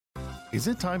Is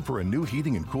it time for a new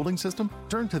heating and cooling system?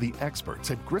 Turn to the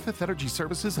experts at Griffith Energy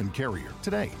Services and Carrier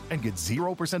today and get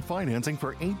 0% financing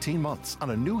for 18 months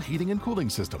on a new heating and cooling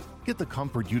system. Get the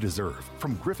comfort you deserve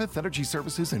from Griffith Energy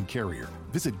Services and Carrier.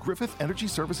 Visit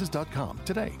griffithenergyservices.com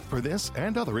today for this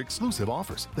and other exclusive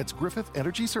offers. That's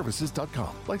griffithenergyservices.com.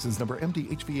 License number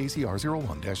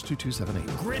MDHVACR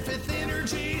 01-2278. Griffith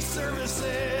Energy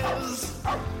Services.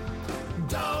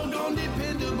 Doggone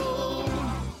dependable.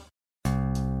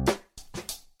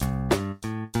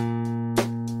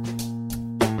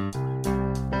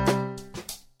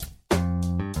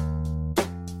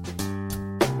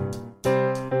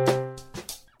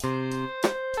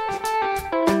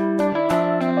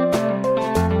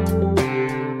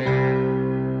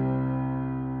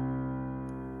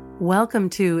 Welcome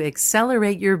to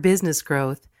Accelerate Your Business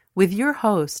Growth with your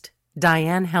host,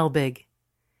 Diane Helbig.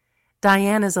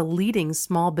 Diane is a leading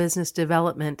small business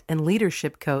development and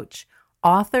leadership coach,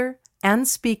 author, and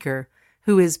speaker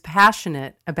who is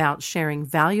passionate about sharing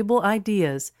valuable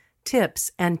ideas,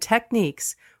 tips, and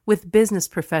techniques with business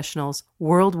professionals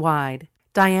worldwide.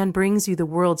 Diane brings you the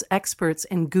world's experts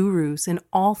and gurus in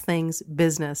all things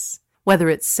business. Whether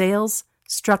it's sales,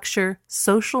 structure,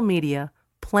 social media,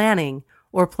 planning,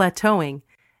 or plateauing,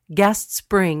 guests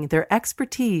bring their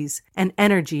expertise and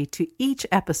energy to each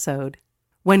episode.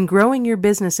 When growing your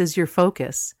business is your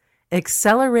focus,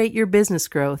 Accelerate Your Business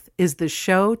Growth is the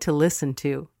show to listen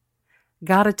to.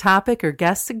 Got a topic or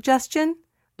guest suggestion?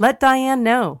 Let Diane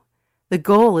know. The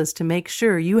goal is to make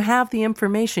sure you have the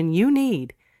information you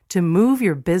need to move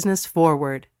your business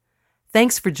forward.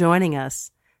 Thanks for joining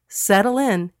us. Settle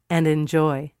in and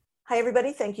enjoy. Hi,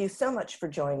 everybody. Thank you so much for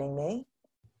joining me.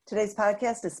 Today's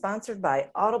podcast is sponsored by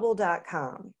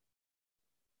Audible.com.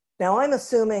 Now, I'm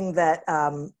assuming that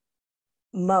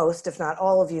most, if not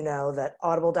all of you know that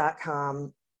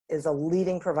Audible.com is a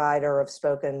leading provider of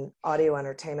spoken audio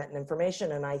entertainment and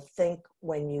information. And I think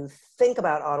when you think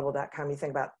about Audible.com, you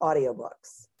think about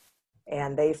audiobooks.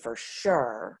 And they for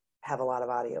sure have a lot of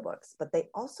audiobooks, but they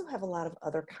also have a lot of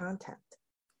other content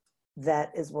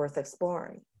that is worth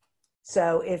exploring.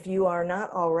 So if you are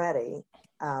not already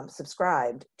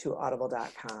subscribed to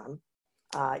Audible.com,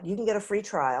 you can get a free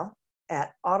trial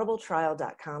at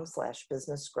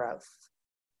audibletrial.com/businessgrowth.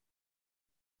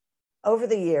 Over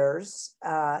the years,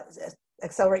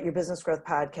 Accelerate Your Business Growth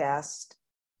podcast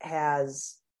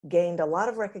has gained a lot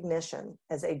of recognition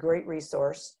as a great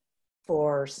resource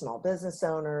for small business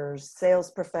owners, sales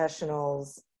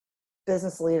professionals,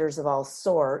 business leaders of all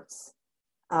sorts.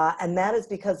 And that is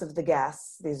because of the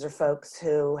guests. These are folks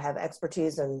who have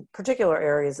expertise in particular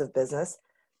areas of business.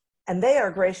 And they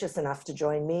are gracious enough to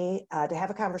join me to have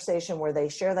a conversation where they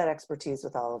share that expertise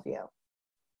with all of you.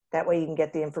 That way you can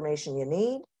get the information you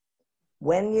need.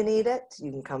 When you need it,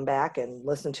 you can come back and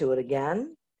listen to it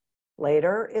again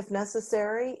later if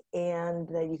necessary, and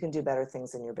then you can do better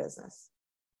things in your business.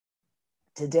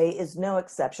 Today is no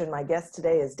exception. My guest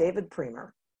today is David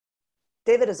Priemer.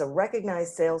 David is a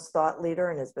recognized sales thought leader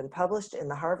and has been published in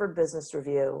the Harvard Business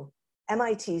Review,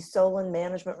 MIT Sloan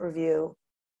Management Review,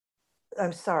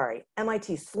 as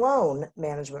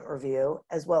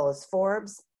well as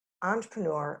Forbes,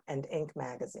 Entrepreneur, and Inc.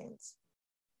 magazines.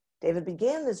 David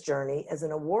began this journey as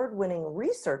an award-winning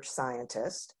research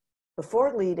scientist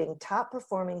before leading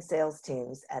top-performing sales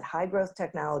teams at high-growth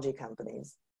technology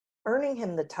companies, earning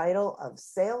him the title of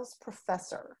Sales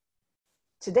Professor.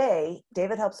 Today,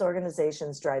 David helps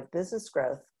organizations drive business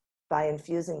growth by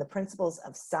infusing the principles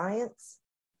of science,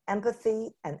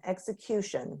 empathy, and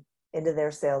execution into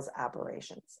their sales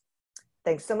operations.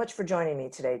 Thanks so much for joining me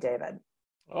today, David.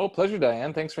 Oh, pleasure,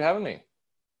 Diane. Thanks for having me.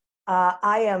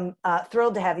 I am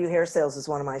thrilled to have you here. Sales is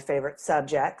one of my favorite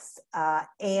subjects.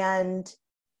 And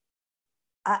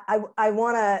I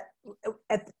want to,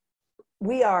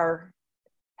 we are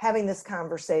having this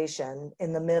conversation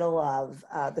in the middle of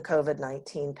the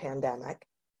COVID-19 pandemic.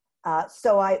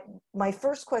 So my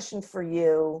first question for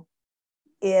you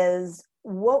is,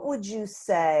 what would you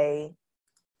say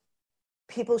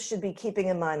people should be keeping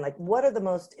in mind? Like, what are the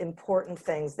most important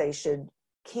things they should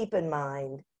keep in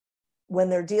mind when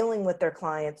they're dealing with their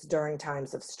clients during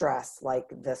times of stress like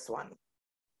this one?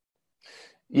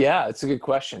 Yeah, it's a good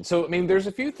question. So, I mean, there's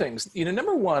a few things.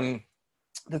 Number one,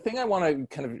 the thing I want to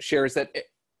kind of share is that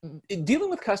dealing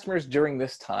with customers during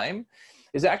this time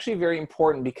is actually very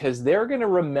important because they're going to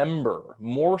remember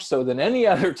more so than any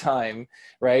other time,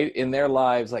 right, in their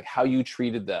lives, like how you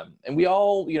treated them. And we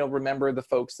all, remember the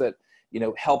folks that,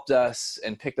 helped us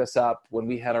and picked us up when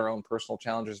we had our own personal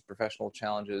challenges, professional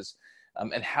challenges,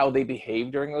 and how they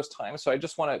behaved during those times. So I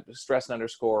just want to stress and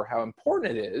underscore how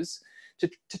important it is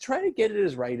to try to get it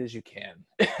as right as you can,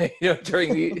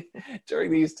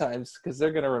 during these times, because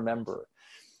they're going to remember.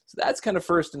 So that's kind of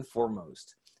first and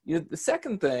foremost. The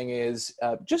second thing is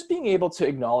just being able to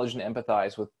acknowledge and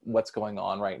empathize with what's going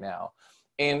on right now.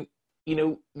 And,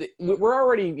 we're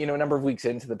already, a number of weeks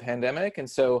into the pandemic. And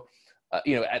so,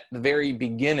 at the very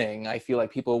beginning, I feel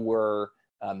like people were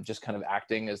just kind of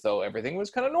acting as though everything was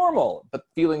kind of normal, but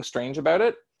feeling strange about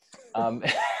it.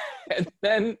 And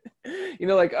then,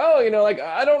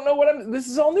 I don't know this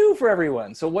is all new for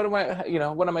everyone. So what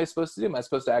am I supposed to do? Am I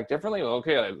supposed to act differently? Well,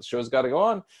 okay, the show's got to go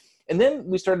on. And then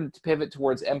we started to pivot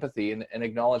towards empathy and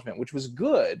acknowledgement, which was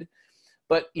good.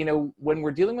 But, when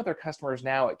we're dealing with our customers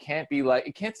now,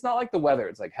 it's not like the weather.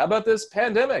 It's like, how about this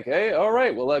pandemic? Hey, all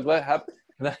right, well,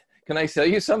 can I sell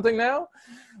you something now?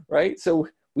 Right. So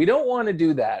we don't want to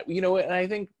do that, and I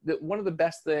think that one of the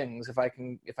best things, if I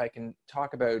can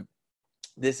talk about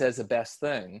this as a best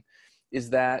thing, is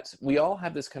that we all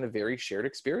have this kind of very shared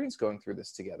experience going through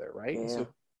this together. Right. Yeah. So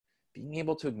being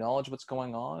able to acknowledge what's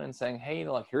going on and saying, hey,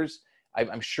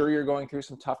 I'm sure you're going through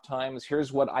some tough times.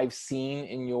 Here's what I've seen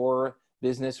in your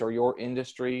business or your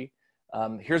industry.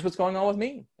 Here's what's going on with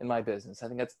me in my business. I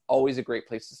think that's always a great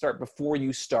place to start before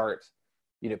you start,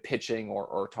 pitching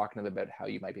or talking to them about how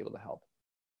you might be able to help.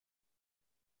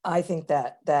 I think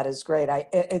that is great.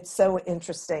 It's so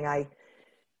interesting.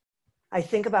 I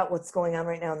think about what's going on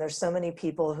right now, and there's so many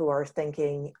people who are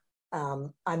thinking,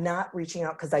 I'm not reaching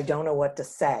out because I don't know what to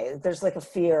say. There's like a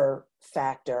fear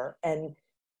factor. And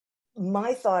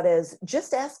my thought is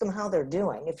just ask them how they're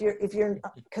doing. If you're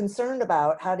concerned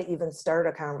about how to even start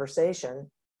a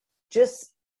conversation,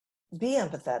 just be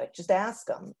empathetic. Just ask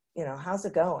them, how's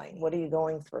it going? What are you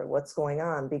going through? What's going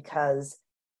on? Because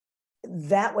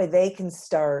that way they can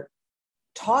start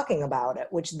talking about it,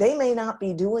 which they may not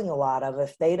be doing a lot of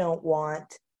if they don't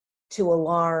want to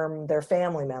alarm their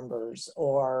family members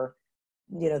or,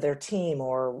 their team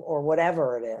or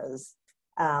whatever it is.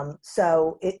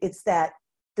 So it's that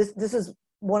this is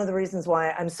one of the reasons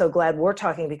why I'm so glad we're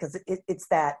talking, because it's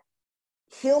that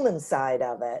human side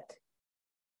of it.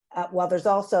 While there's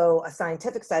also a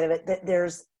scientific side of it, that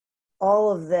there's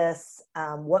all of this,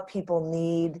 what people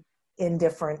need in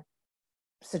different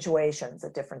situations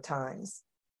at different times.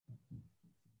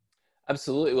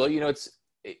 Absolutely. Well,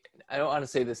 I don't want to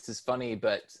say this is funny,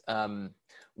 but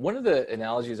one of the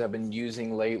analogies I've been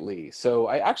using lately, so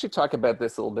I actually talk about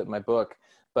this a little bit in my book,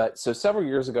 but so several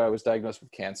years ago I was diagnosed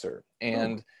with cancer,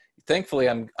 and thankfully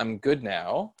I'm good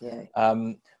now. Yay.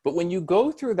 But when you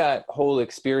go through that whole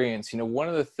experience, one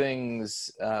of the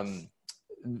things,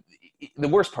 the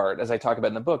worst part, as I talk about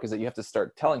in the book, is that you have to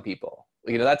start telling people.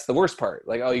 That's the worst part.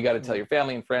 Like, oh, you got to tell your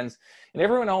family and friends. And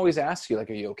everyone always asks you, like,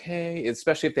 are you okay?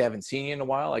 Especially if they haven't seen you in a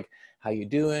while, like, how you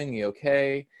doing? You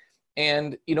okay?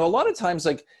 And, a lot of times,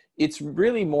 like, it's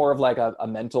really more of like a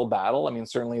mental battle. I mean,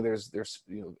 certainly there's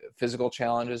physical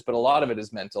challenges, but a lot of it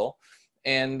is mental.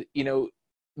 And,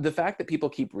 the fact that people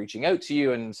keep reaching out to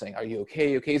you and saying, are you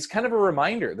okay? Okay. It's kind of a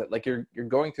reminder that like you're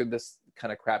going through this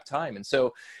kind of crap time. And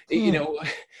so,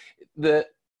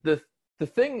 the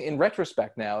thing in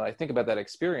retrospect now, I think about that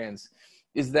experience,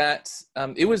 is that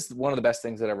it was one of the best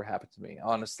things that ever happened to me,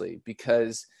 honestly,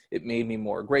 because it made me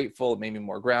more grateful. It made me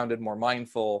more grounded, more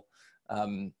mindful.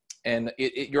 And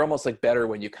you're almost like better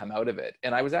when you come out of it.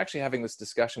 And I was actually having this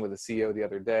discussion with a CEO the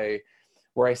other day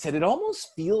where I said, it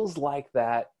almost feels like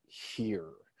that here,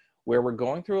 where we're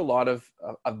going through a lot of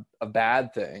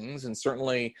bad things. And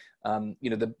certainly,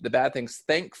 the bad things,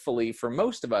 thankfully for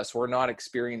most of us, we're not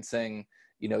experiencing,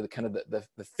 the kind of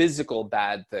the physical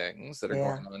bad things that are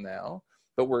going on now,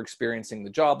 but we're experiencing the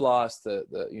job loss,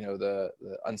 the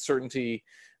uncertainty,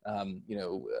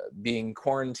 being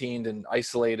quarantined and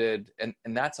isolated, and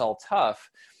that's all tough.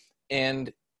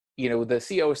 And, the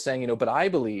CEO is saying, but I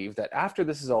believe that after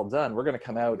this is all done, we're going to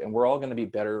come out and we're all going to be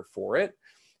better for it.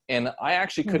 And I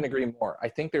actually couldn't agree more. I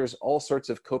think there's all sorts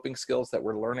of coping skills that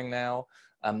we're learning now,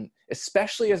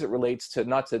 especially as it relates to,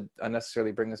 not to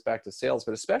unnecessarily bring this back to sales,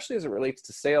 but especially as it relates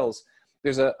to sales.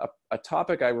 There's a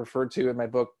topic I referred to in my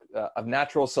book of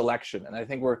natural selection. And I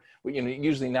think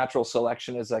usually natural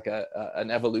selection is like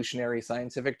an evolutionary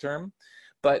scientific term,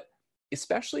 but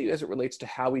especially as it relates to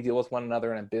how we deal with one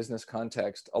another in a business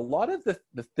context, a lot of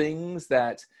the things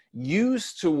that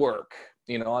used to work,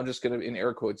 I'm just going to, in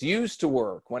air quotes, used to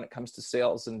work when it comes to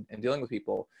sales and dealing with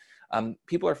people,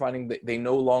 people are finding that they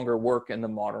no longer work in the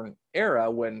modern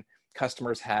era when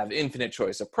customers have infinite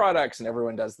choice of products and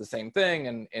everyone does the same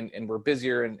thing and we're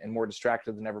busier and more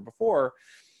distracted than ever before.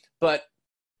 But,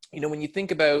 when you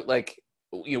think about like,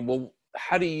 well,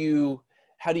 how do you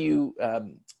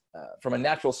from a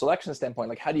natural selection standpoint,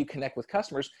 like how do you connect with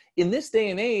customers in this day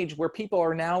and age where people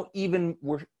are now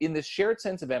we're in this shared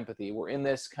sense of empathy, we're in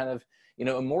this kind of,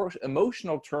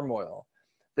 emotional turmoil.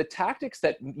 The tactics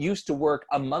that used to work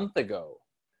a month ago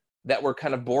that were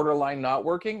kind of borderline not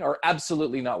working are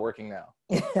absolutely not working now.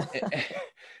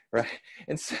 Right.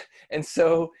 And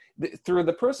so through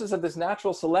the process of this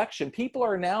natural selection, people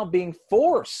are now being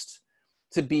forced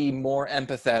to be more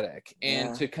empathetic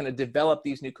and to kind of develop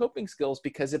these new coping skills,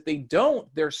 because if they don't,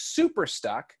 they're super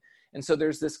stuck. And so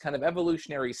there's this kind of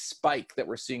evolutionary spike that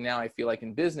we're seeing now, I feel like,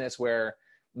 in business, where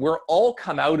we're all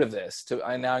come out of this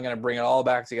and now I'm going to bring it all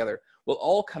back together. We'll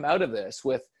all come out of this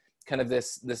with kind of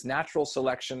this natural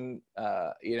selection,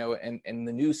 and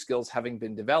the new skills having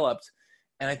been developed.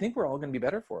 And I think we're all going to be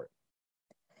better for it.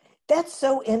 That's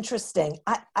so interesting.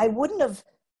 I wouldn't have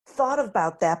thought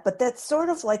about that, but that's sort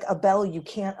of like a bell you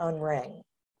can't unring.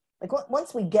 Like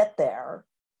once we get there,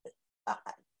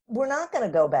 we're not going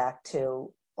to go back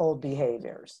to old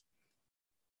behaviors.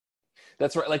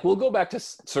 That's right. Like we'll go back to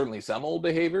certainly some old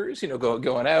behaviors,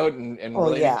 going out and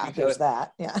relating to each there's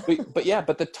other. that. Yeah.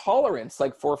 but the tolerance,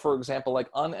 like for example,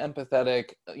 like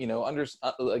unempathetic,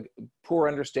 like poor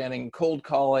understanding, cold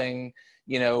calling,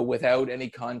 without any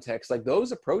context, like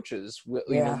those approaches,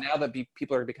 now that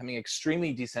people are becoming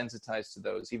extremely desensitized to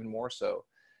those, even more so.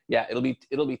 Yeah, it'll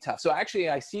be tough. So actually,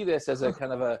 I see this as a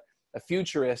kind of a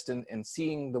futurist and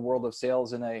seeing the world of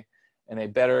sales in a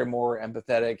better, more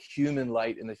empathetic human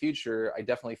light in the future. I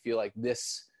definitely feel like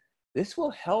this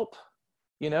will help.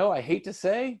 I hate to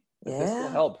say, but this will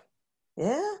help.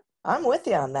 Yeah, I'm with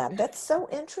you on that. That's so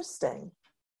interesting.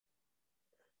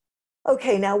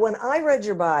 Okay, now when I read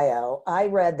your bio, I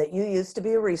read that you used to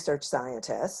be a research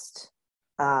scientist,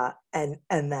 and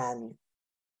then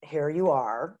here you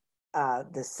are,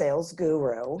 the sales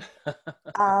guru,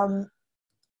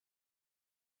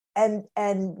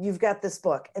 and you've got this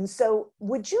book. And so,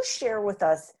 would you share with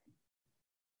us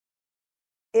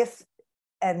if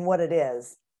and what it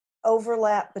is,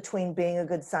 overlap between being a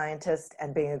good scientist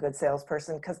and being a good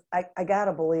salesperson? Because I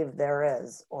gotta believe there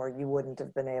is, or you wouldn't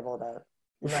have been able to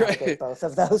navigate both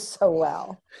of those so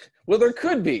well. Well, there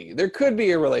could be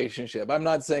a relationship. I'm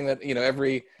not saying that,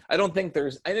 I don't think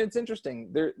there's, and it's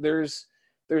interesting.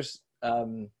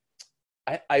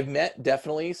 I've met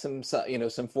definitely some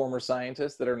former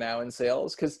scientists that are now in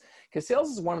sales, because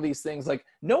sales is one of these things, like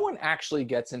no one actually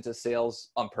gets into sales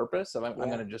on purpose. So I'm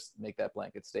going to just make that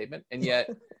blanket statement. And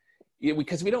yet,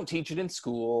 because we don't teach it in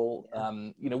school,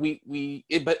 and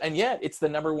yet it's the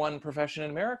number one profession in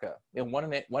America. 1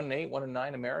 in 8, 1 in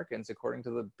 9 Americans, according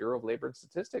to the Bureau of Labor and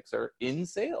Statistics, are in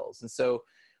sales. And so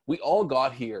we all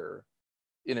got here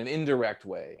in an indirect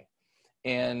way.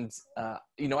 And,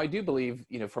 I do believe,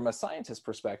 from a scientist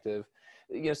perspective,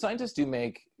 scientists do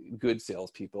make good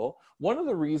salespeople. One of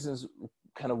the reasons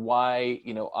kind of why,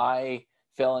 I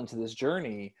fell into this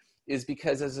journey is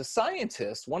because as a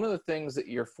scientist, one of the things that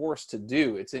you're forced to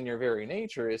do, it's in your very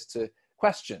nature, is to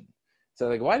question. So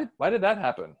like, why did that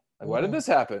happen? Like, why did this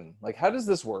happen? Like, how does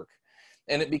this work?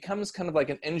 And it becomes kind of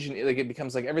like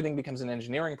everything becomes an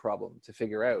engineering problem to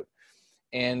figure out.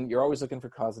 And you're always looking for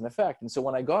cause and effect. And so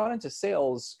when I got into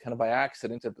sales kind of by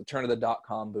accident at the turn of the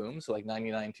dot-com boom, so like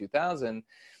 99, 2000,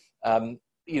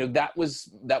 that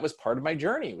was part of my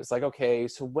journey. It was like, okay,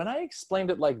 so when I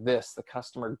explained it like this, the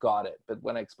customer got it. But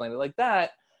when I explained it like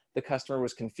that, the customer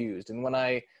was confused. And when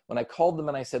I called them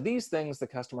and I said these things, the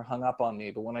customer hung up on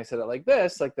me. But when I said it like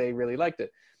this, like they really liked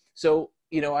it. So,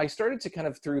 I started to kind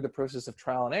of, through the process of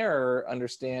trial and error,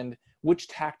 understand which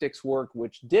tactics work,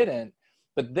 which didn't.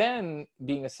 But then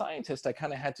being a scientist, I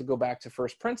kind of had to go back to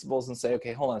first principles and say,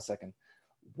 okay, hold on a second.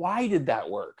 Why did that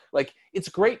work? Like, it's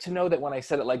great to know that when I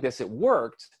said it like this, it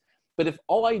worked. But if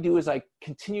all I do is I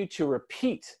continue to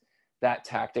repeat that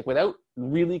tactic without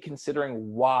really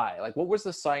considering why, like what was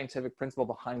the scientific principle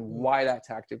behind why that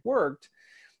tactic worked,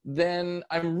 then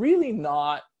I'm really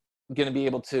not going to be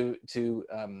able to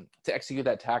execute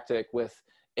that tactic with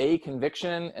A,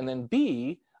 conviction, and then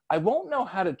B, I won't know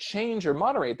how to change or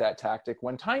moderate that tactic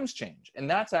when times change. And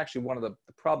that's actually one of the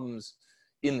problems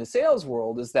in the sales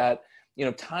world, is that,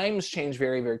 times change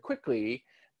very, very quickly,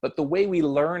 but the way we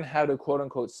learn how to quote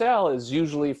unquote sell is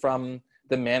usually from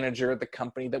the manager at the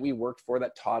company that we worked for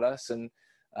that taught us. And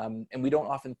we don't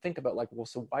often think about like, well,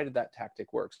 so why did that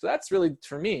tactic work? So that's really,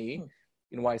 for me,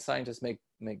 why scientists make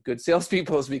good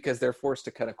salespeople, is because they're forced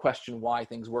to kind of question why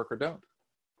things work or don't.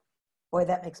 Boy,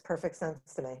 that makes perfect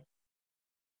sense to me.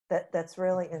 That's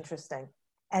really interesting.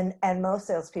 And most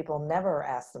salespeople never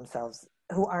ask themselves,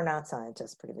 who are not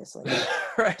scientists previously,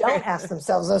 right. Don't ask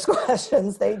themselves those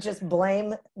questions. They just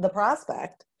blame the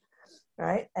prospect,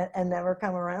 right? And never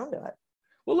come around to it.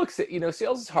 Well, look,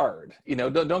 sales is hard.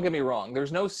 Don't get me wrong.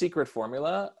 There's no secret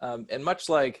formula. And much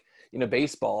like,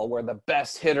 baseball, where the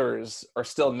best hitters are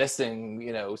still missing,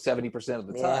 70% of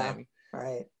the time.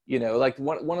 Right. Like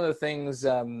one of the things,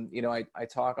 I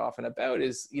talk often about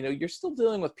is, you're still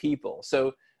dealing with people.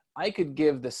 So I could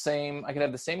have the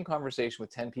same conversation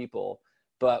with 10 people,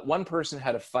 but one person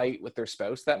had a fight with their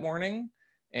spouse that morning,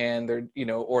 and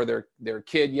or their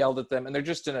kid yelled at them, and they're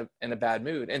just in a bad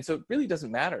mood. And so it really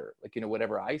doesn't matter, like,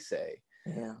 whatever I say.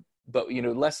 Yeah. But,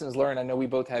 lessons learned, I know we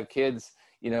both have kids,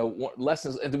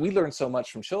 lessons, and we learn so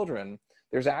much from children.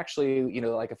 There's actually,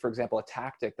 like, for example, a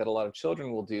tactic that a lot of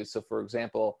children will do. So, for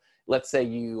example, let's say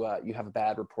you have a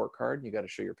bad report card and you got to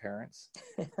show your parents.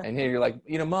 And here you're like,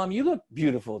 Mom, you look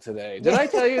beautiful today. Did I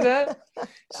tell you that?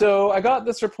 So I got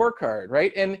this report card,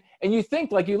 right? And you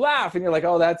think, like, you laugh and you're like,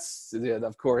 oh, that's,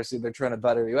 of course, they're trying to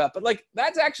butter you up. But, like,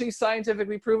 that's actually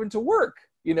scientifically proven to work.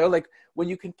 Like, when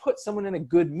you can put someone in a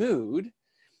good mood,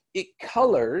 it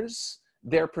colors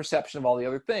their perception of all the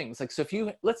other things. Like, so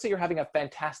let's say you're having a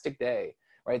fantastic day,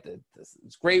 right?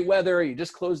 It's great weather. You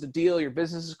just closed a deal. Your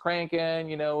business is cranking,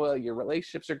 your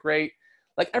relationships are great.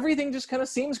 Like, everything just kind of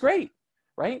seems great,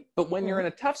 right? But when you're in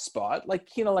a tough spot, like,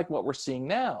 like what we're seeing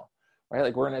now, right?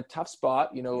 Like, we're in a tough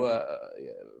spot,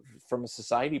 from a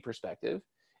society perspective.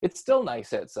 It's still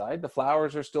nice outside. The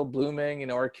flowers are still blooming.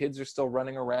 Our kids are still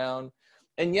running around.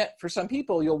 And yet for some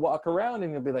people, you'll walk around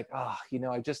and you'll be like,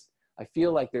 I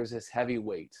feel like there's this heavy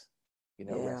weight,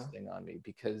 resting on me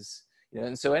because,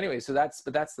 and so anyway, that's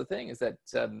the thing is that,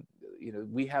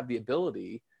 we have the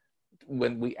ability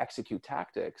when we execute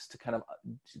tactics to kind of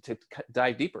to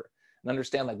dive deeper and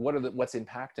understand, like, what's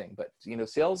impacting. But,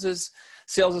 sales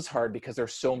is hard because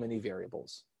there's so many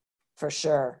variables. For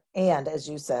sure. And as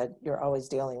you said, you're always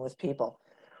dealing with people,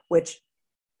 which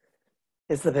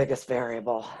is the biggest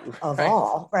variable of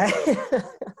all, right?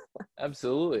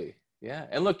 Absolutely. Yeah.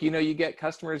 And look, you get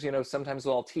customers, sometimes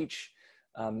I'll teach,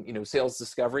 sales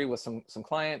discovery with some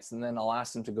clients, and then I'll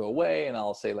ask them to go away and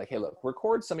I'll say, like, hey, look,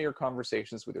 record some of your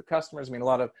conversations with your customers. I mean, a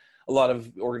lot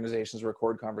of organizations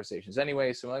record conversations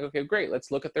anyway. So I'm like, okay, great.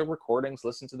 Let's look at their recordings,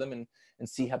 listen to them and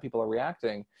see how people are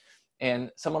reacting.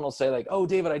 And someone will say, like, oh,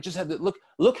 David, I just had to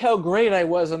look how great I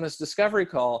was on this discovery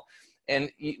call.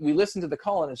 And we listen to the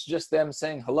call and it's just them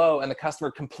saying hello. And the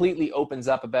customer completely opens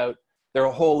up about their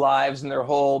whole lives and their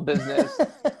whole business.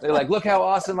 They're like, look how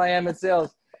awesome I am at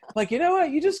sales. Like, you know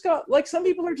what? You just got, like, some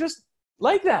people are just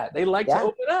like that. They like to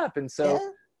open up. And so,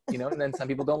 and then some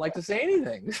people don't like to say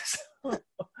anything. So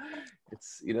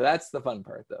it's, that's the fun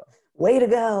part though. Way to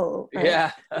go.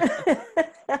 Yeah.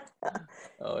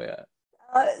 Oh yeah.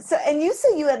 And you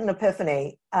say you had an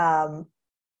epiphany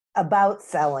about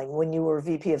selling when you were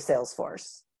VP of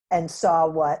Salesforce and saw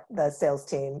what the sales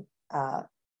team,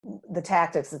 the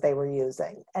tactics that they were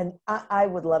using. And I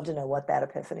would love to know what that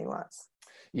epiphany was.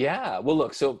 Yeah. Well,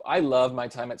 look, so I love my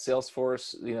time at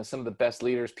Salesforce. Some of the best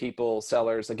leaders, people,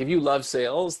 sellers. Like, if you love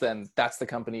sales, then that's the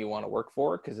company you want to work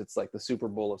for, because it's like the Super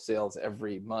Bowl of sales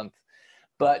every month.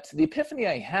 But the epiphany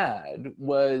I had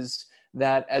was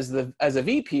that as a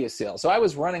VP of sales, so I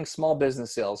was running small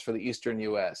business sales for the Eastern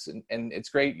US, and it's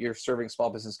great. You're serving small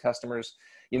business customers.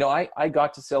 I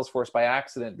got to Salesforce by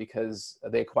accident because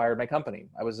they acquired my company.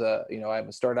 I'm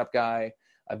a startup guy.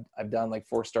 I've done like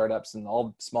 4 startups and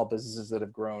all small businesses that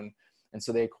have grown. And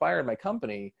so they acquired my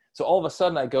company. So all of a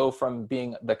sudden I go from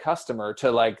being the customer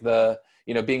to like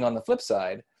being on the flip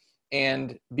side.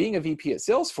 And being a VP at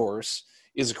Salesforce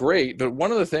is great. But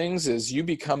one of the things is you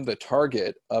become the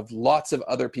target of lots of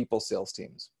other people's sales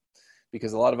teams,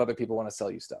 because a lot of other people want to sell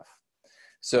you stuff.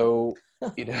 So,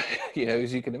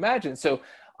 as you can imagine. So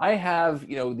I have,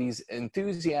 these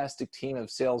enthusiastic team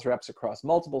of sales reps across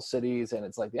multiple cities, and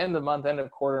it's like the end of the month, end of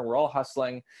quarter, and we're all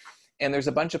hustling. And there's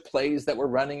a bunch of plays that we're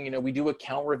running. We do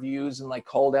account reviews and like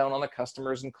call down on the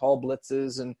customers and call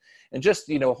blitzes and just,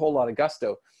 a whole lot of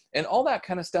gusto. And all that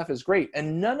kind of stuff is great.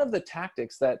 And none of the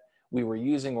tactics that we were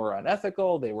using were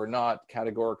unethical. They were not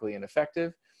categorically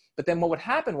ineffective. But then what would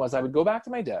happen was I would go back to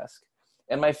my desk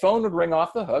and my phone would ring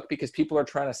off the hook because people are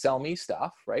trying to sell me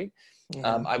stuff, right?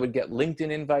 Yeah. I would get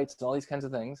LinkedIn invites and all these kinds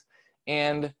of things.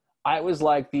 And I was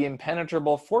like the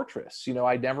impenetrable fortress.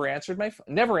 I never answered my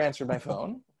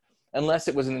phone unless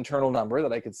it was an internal number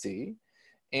that I could see.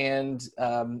 And,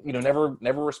 never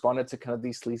responded to kind of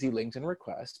these sleazy LinkedIn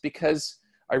requests, because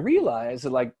I realized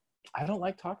that, like, I don't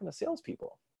like talking to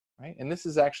salespeople, right? And this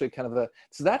is actually kind of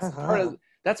that's part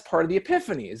of the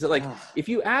epiphany, is that, like, if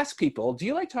you ask people, do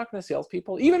you like talking to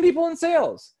salespeople, even people in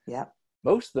sales? Yeah.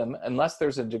 Most of them, unless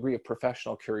there's a degree of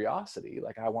professional curiosity,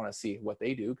 like I want to see what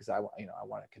they do because I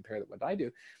want to compare what I do.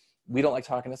 We don't like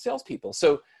talking to salespeople.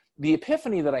 So the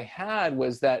epiphany that I had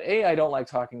was that A, I don't like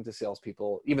talking to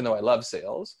salespeople, even though I love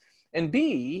sales. And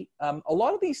B, a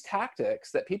lot of these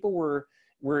tactics that people were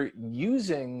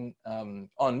using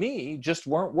on me just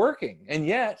weren't working. And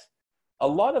yet a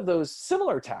lot of those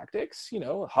similar tactics, you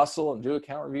know, hustle and do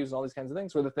account reviews and all these kinds of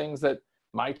things, were the things that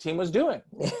my team was doing.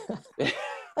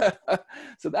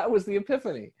 So that was the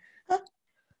epiphany.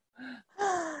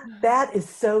 That is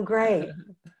so great.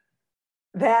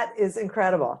 That is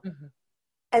incredible.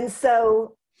 And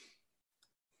so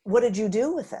what did you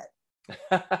do with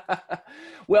it?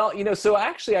 Well, you know, so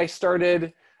actually I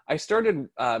started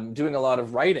doing a lot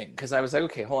of writing, because I was like,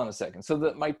 okay, hold on a second.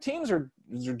 So my teams are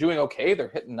doing okay. They're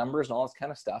hitting numbers and all this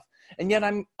kind of stuff. And yet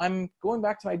I'm going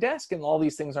back to my desk and all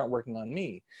these things aren't working on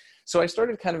me. So I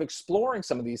started kind of exploring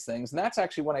some of these things. And that's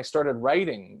actually when I started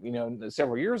writing, you know,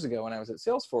 several years ago when I was at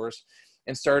Salesforce,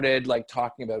 and started like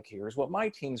talking about, okay, here's what my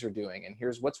teams are doing, and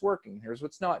here's what's working, here's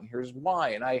what's not, and here's why.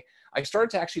 And I started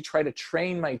to actually try to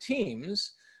train my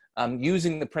teams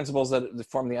using the principles that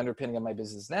form the underpinning of my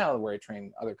business now, where I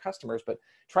train other customers, but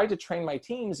tried to train my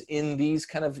teams in these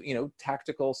kind of, you know,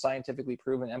 tactical, scientifically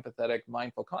proven, empathetic,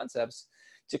 mindful concepts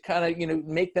to kind of, you know,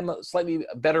 make them slightly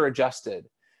better adjusted.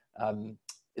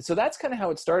 So that's kind of how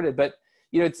it started. But,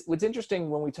 you know, what's interesting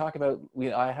when we talk about,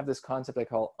 I have this concept I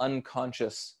call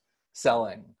unconscious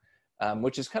selling,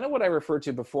 which is kind of what I referred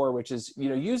to before, which is, you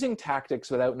know, using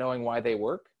tactics without knowing why they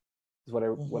work is what I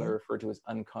refer to as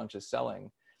unconscious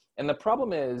selling. And the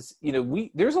problem is, you know,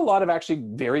 there's a lot of actually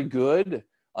very good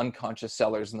unconscious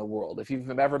sellers in the world. If you've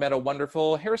ever met a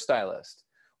wonderful hairstylist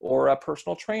or a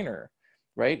personal trainer,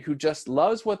 right, who just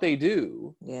loves what they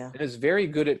do and is very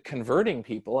good at converting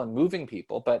people and moving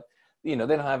people, but, you know,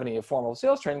 they don't have any formal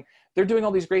sales training. They're doing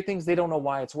all these great things. They don't know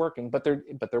why it's working, but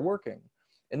they're working.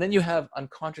 And then you have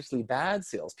unconsciously bad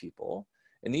salespeople.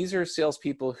 And these are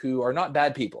salespeople who are not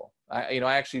bad people.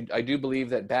 I do believe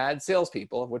that bad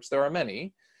salespeople, of which there are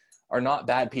many, are not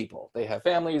bad people. They have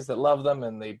families that love them,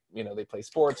 and they play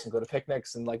sports and go to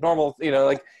picnics and like normal, you know,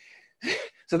 like,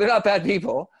 so they're not bad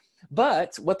people.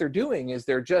 But what they're doing is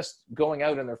they're just going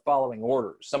out and they're following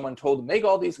orders. Someone told them, make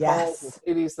all these calls and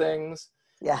say these things.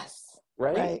 Yes.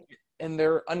 Right? And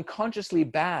they're unconsciously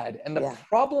bad. And the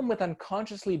problem with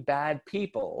unconsciously bad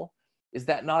people is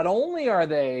that not only are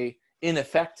they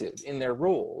ineffective in their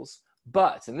roles,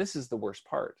 but, and this is the worst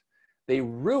part, they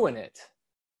ruin it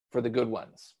for the good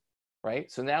ones.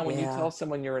 Right? So now when you tell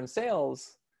someone you're in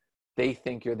sales, they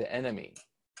think you're the enemy.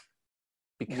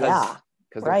 Because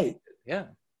right. Yeah.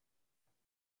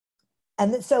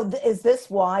 And so is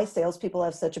this why salespeople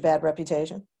have such a bad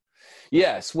reputation?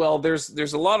 Yes. Well, there's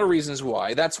a lot of reasons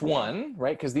why. That's one,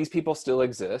 right? Because these people still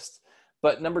exist.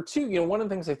 But number two, you know, one of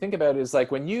the things I think about is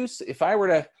like we're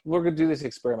going to do this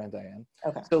experiment, Diane.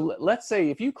 Okay. So let's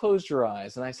say if you closed your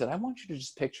eyes and I said, I want you to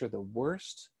just picture the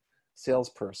worst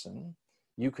salesperson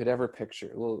you could ever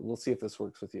picture. We'll see if this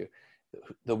works with you.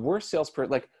 The worst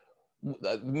salesperson, like,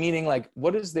 meaning like,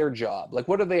 what is their job? Like,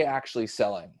 what are they actually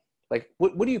selling? Like,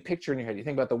 what do you picture in your head? You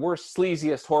think about the worst,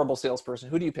 sleaziest, horrible salesperson.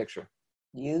 Who do you picture?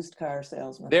 Used car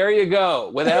salesman. There you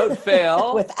go. Without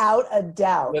fail. Without a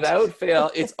doubt. Without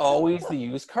fail, it's always the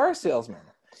used car salesman.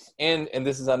 And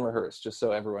this is unrehearsed, just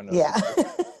so everyone knows.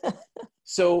 Yeah.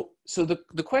 So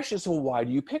the question is, well, why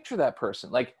do you picture that person?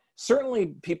 Like,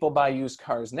 certainly people buy used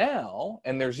cars now,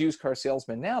 and there's used car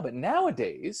salesmen now, but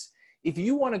nowadays, if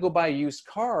you want to go buy a used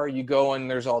car, you go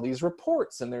and there's all these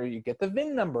reports, and there you get the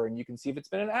VIN number and you can see if it's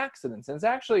been an accident. And it's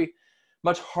actually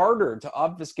much harder to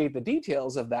obfuscate the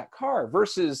details of that car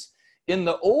versus in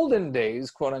the olden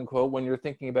days, quote unquote, when you're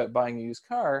thinking about buying a used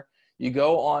car, you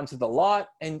go onto the lot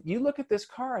and you look at this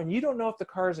car and you don't know if the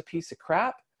car is a piece of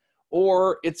crap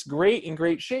or it's great in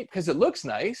great shape because it looks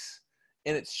nice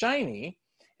and it's shiny.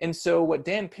 And so what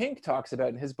Dan Pink talks about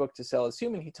in his book, To Sell as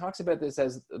Human, he talks about this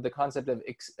as the concept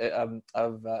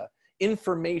of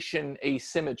information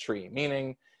asymmetry,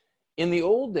 meaning in the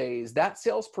old days, that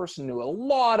salesperson knew a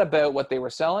lot about what they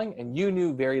were selling and you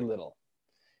knew very little.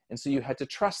 And so you had to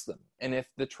trust them. And if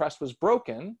the trust was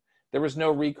broken, there was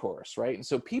no recourse, right? And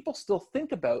so people still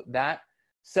think about that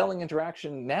selling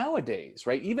interaction nowadays,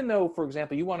 right? Even though, for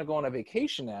example, you want to go on a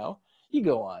vacation now, you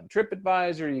go on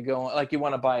TripAdvisor, you go on, like you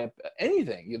want to buy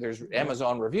anything. There's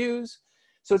Amazon reviews.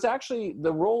 So it's actually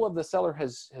the role of the seller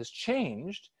has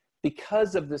changed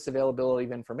because of this availability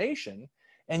of information.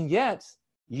 And yet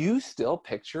you still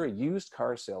picture a used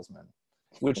car salesman,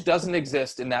 which doesn't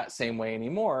exist in that same way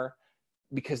anymore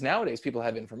because nowadays people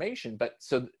have information. But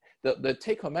so the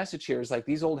take-home message here is like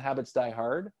these old habits die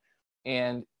hard,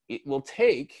 and it will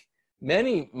take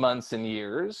many months and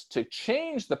years to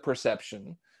change the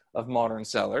perception of modern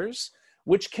sellers,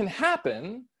 which can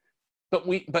happen But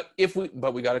we got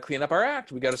to clean up our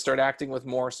act. We got to start acting with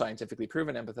more scientifically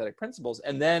proven empathetic principles.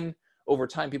 And then over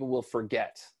time, people will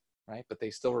forget, right? But they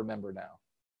still remember now.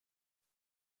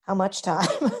 How much time?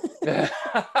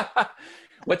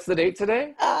 What's the date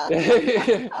today?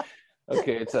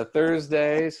 Okay, it's a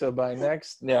Thursday. So by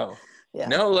no,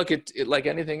 look, it like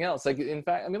anything else. Like, in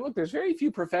fact, I mean, look, there's very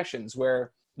few professions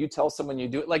where you tell someone you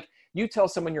do it. Like, you tell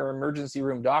someone you're an emergency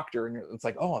room doctor and it's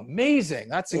like, oh, amazing.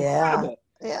 That's incredible.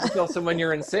 Yeah. You tell someone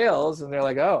you're in sales and they're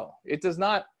like, oh, it does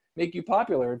not make you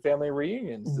popular at family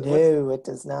reunions. No, it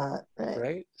does not.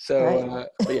 Right. So,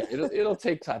 but yeah, it'll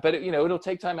take time, but it'll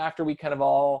take time after we kind of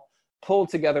all pull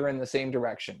together in the same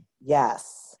direction.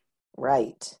 Yes.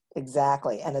 Right.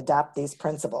 Exactly. And adopt these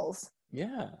principles.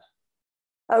 Yeah.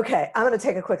 Okay. I'm going to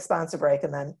take a quick sponsor break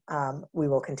and then we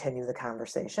will continue the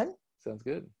conversation. Sounds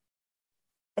good.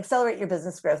 Accelerate Your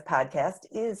Business Growth podcast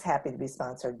is happy to be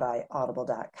sponsored by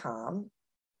Audible.com.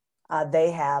 They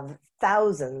have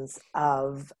thousands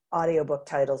of audiobook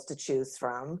titles to choose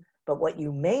from, but what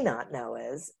you may not know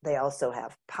is they also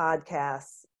have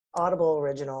podcasts, Audible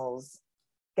originals,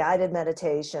 guided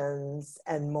meditations,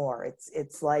 and more.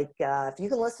 It's like, if you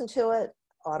can listen to it,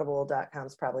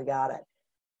 Audible.com's probably got it.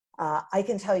 I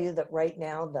can tell you that right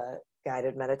now the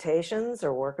guided meditations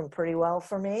are working pretty well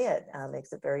for me. It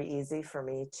makes it very easy for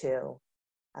me to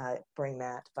bring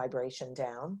that vibration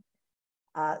down.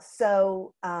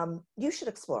 So you should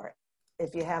explore it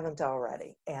if you haven't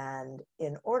already. And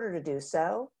in order to do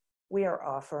so, we are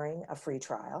offering a free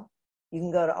trial. You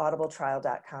can go to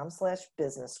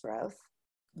audibletrial.com/businessgrowth,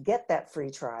 get that free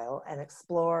trial and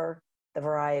explore the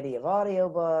variety of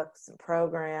audiobooks and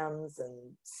programs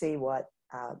and see what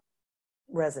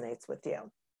resonates with you.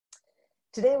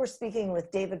 Today, we're speaking with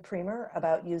David Priemer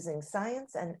about using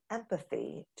science and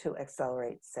empathy to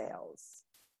accelerate sales.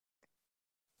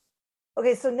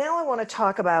 Okay, so now I want to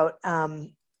talk about, I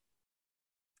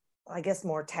guess,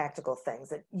 more tactical things.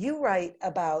 That you write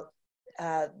about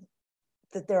that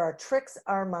there are tricks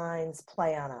our minds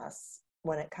play on us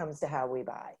when it comes to how we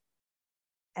buy.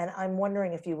 And I'm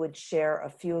wondering if you would share a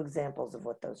few examples of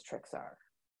what those tricks are.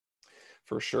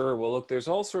 For sure. Well, look, there's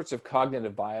all sorts of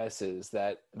cognitive biases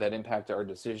that impact our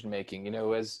decision making.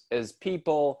 As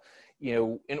people,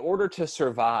 in order to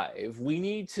survive, we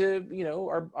need to,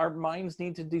 our minds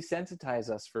need to desensitize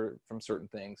us from certain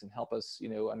things and help us,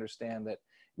 understand that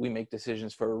we make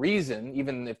decisions for a reason,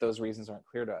 even if those reasons aren't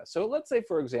clear to us. So let's say,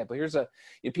 for example,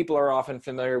 people are often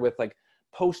familiar with like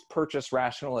post-purchase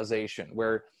rationalization,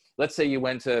 where let's say you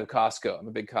went to Costco. I'm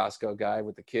a big Costco guy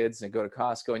with the kids, and go to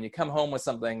Costco and you come home with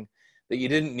something that you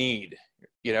didn't need,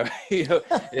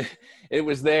 it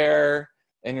was there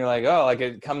and you're like, oh, like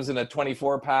it comes in a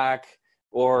 24 pack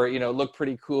or, look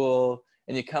pretty cool.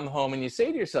 And you come home and you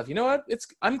say to yourself, you know what,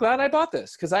 I'm glad I bought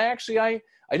this. Cause I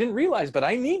didn't realize, but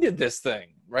I needed this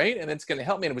thing. Right. And it's going to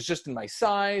help me. And it was just in my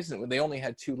size and they only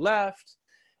had 2 left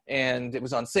and it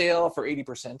was on sale for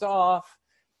 80% off.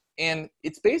 And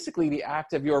it's basically the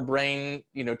act of your brain,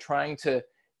 trying to,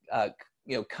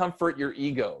 comfort your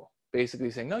ego.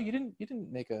 Basically saying, no, you didn't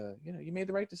make you made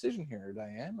the right decision here,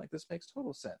 Diane. Like, this makes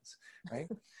total sense, right?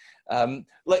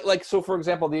 So for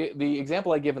example, the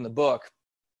example I give in the book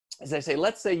is I say,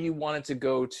 let's say you wanted to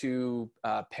go to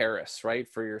Paris, right?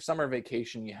 For your summer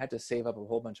vacation, you had to save up a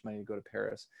whole bunch of money to go to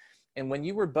Paris. And when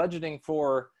you were budgeting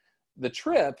for the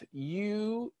trip,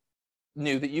 you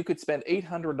knew that you could spend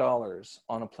 $800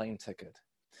 on a plane ticket.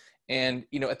 And,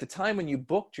 at the time when you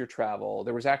booked your travel,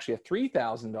 there was actually a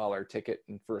 $3,000 ticket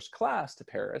in first class to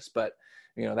Paris, but,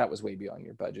 that was way beyond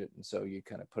your budget. And so you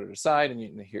kind of put it aside and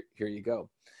here you go.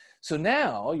 So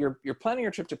now you're planning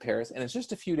your trip to Paris and it's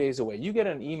just a few days away. You get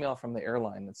an email from the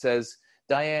airline that says,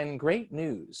 Diane, great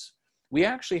news. We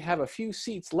actually have a few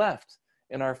seats left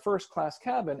in our first class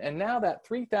cabin. And now that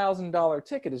 $3,000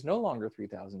 ticket is no longer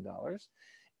 $3,000.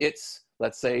 It's,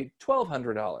 let's say,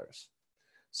 $1,200.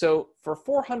 So for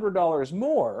 $400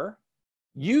 more,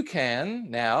 you can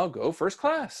now go first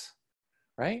class,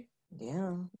 right?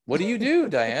 Yeah. What do you do,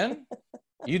 Diane?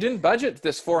 You didn't budget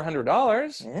this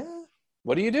 $400. Yeah.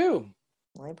 What do you do?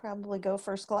 I probably go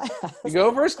first class. You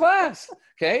go first class.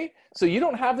 Okay. So you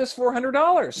don't have this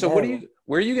 $400. So No.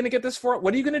 Where are you going to get this for?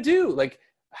 What are you going to do? Like,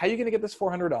 how are you going to get this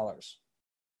 $400?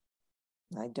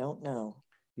 I don't know.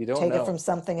 You don't Take know. it from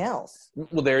something else.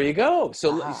 Well, there you go.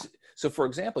 So, Ah. So for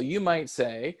example, you might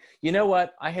say, you know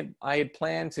what, I had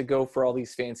planned to go for all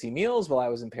these fancy meals while I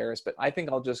was in Paris, but I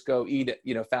think I'll just go eat,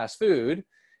 fast food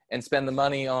and spend the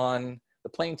money on the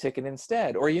plane ticket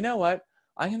instead. Or you know what,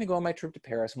 I'm going to go on my trip to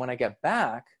Paris. When I get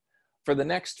back for the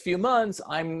next few months,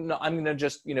 I'm going to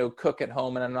just, cook at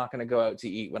home and I'm not going to go out to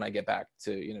eat when I get back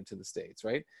to, to the States.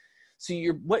 Right. So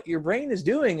what your brain is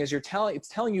doing is it's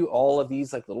telling you all of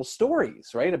these like little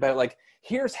stories, right? About like,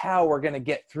 here's how we're going to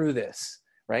get through this,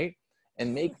 right?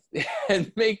 And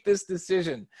make this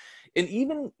decision. And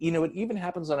even, it even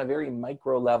happens on a very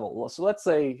micro level. So let's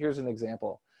say, here's an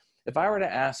example. If I were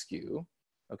to ask you,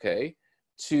 okay,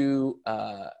 to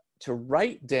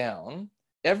write down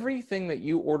everything that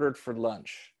you ordered for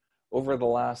lunch over the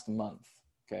last month,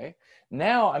 okay?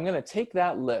 Now I'm going to take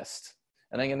that list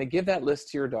and I'm going to give that list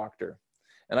to your doctor.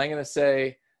 And I'm going to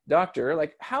say, doctor,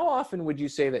 like, how often would you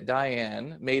say that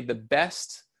Diane made the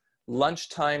best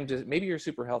lunchtime, maybe you're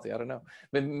super healthy, I don't know,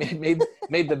 but made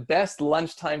the best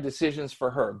lunchtime decisions for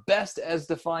her, best as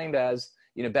defined as,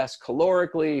 best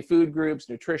calorically, food groups,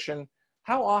 nutrition.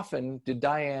 How often did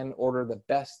Diane order the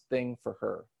best thing for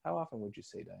her? How often would you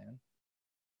say, Diane?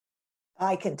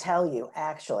 I can tell you,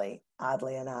 actually,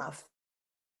 oddly enough,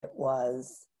 it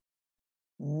was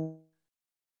 10%.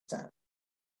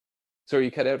 So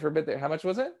you cut out for a bit there. How much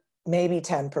was it? Maybe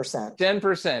 10%.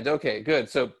 10%. Okay, good.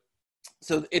 So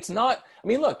it's not, I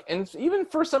mean, look, and even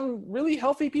for some really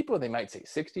healthy people, they might say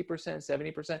 60%,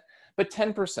 70%, but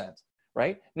 10%,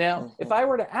 right? Now, if I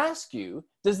were to ask you,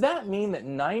 does that mean that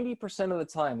 90% of the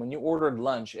time when you ordered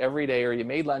lunch every day or you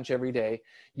made lunch every day,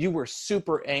 you were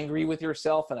super angry with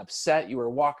yourself and upset? You were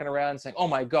walking around saying, oh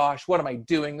my gosh, what am I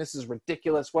doing? This is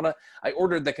ridiculous. I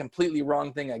ordered the completely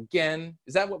wrong thing again.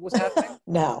 Is that what was happening?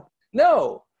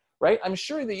 No, right? I'm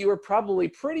sure that you were probably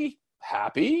pretty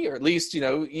happy, or at least,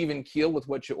 even keel with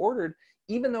what you ordered,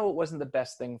 even though it wasn't the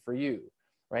best thing for you,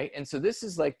 right? And so this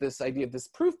is like this idea, this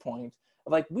proof point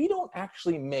of like, we don't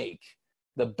actually make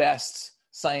the best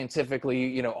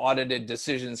scientifically, audited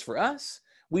decisions for us.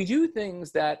 We do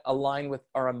things that align with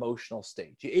our emotional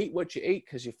state. You ate what you ate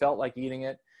because you felt like eating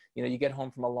it. You get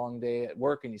home from a long day at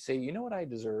work and you say, you know what I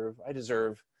deserve? I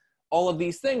deserve all of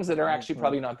these things that are actually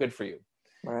probably not good for you.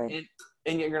 Right.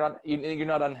 And yet you're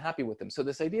not unhappy with them. So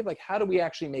this idea of like, how do we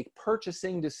actually make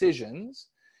purchasing decisions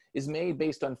is made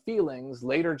based on feelings,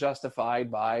 later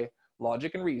justified by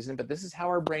logic and reason. But this is how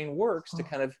our brain works to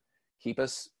kind of keep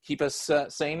us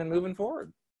sane and moving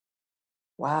forward.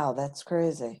 Wow, that's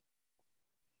crazy.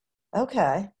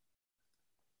 Okay.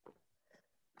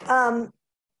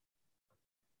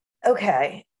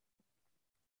 Okay.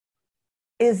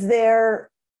 Is there,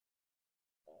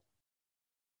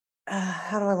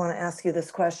 how do I want to ask you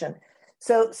this question?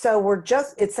 So it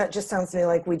just sounds to me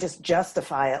like we just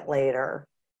justify it later.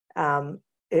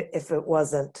 If it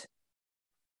wasn't,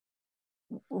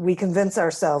 we convince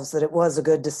ourselves that it was a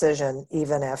good decision,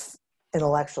 even if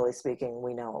intellectually speaking,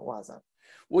 we know it wasn't.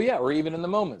 Well, yeah, or even in the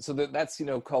moment. So that's,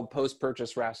 called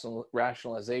post-purchase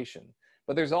rationalization.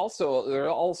 But there are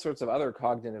all sorts of other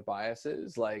cognitive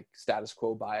biases like status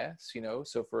quo bias,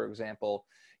 So for example,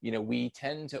 we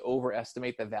tend to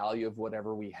overestimate the value of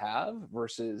whatever we have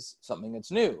versus something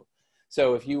that's new.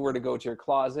 So if you were to go to your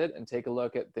closet and take a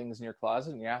look at things in your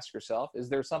closet and you ask yourself, is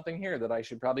there something here that I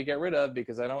should probably get rid of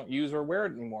because I don't use or wear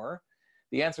it anymore?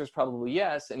 The answer is probably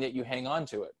yes, and yet you hang on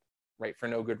to it, right, for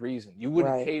no good reason. You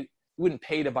wouldn't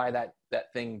pay to buy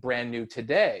that thing brand new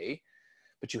today,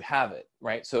 but you have it,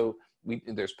 right? So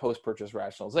there's post-purchase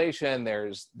rationalization.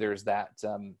 There's that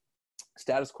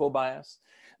status quo bias.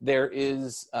 There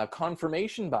is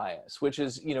confirmation bias, which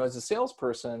is, as a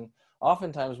salesperson,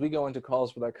 oftentimes we go into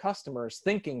calls with our customers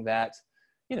thinking that,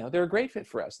 they're a great fit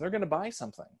for us and they're going to buy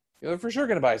something. They're for sure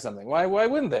going to buy something. Why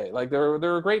wouldn't they? Like they're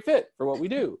a great fit for what we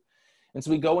do. And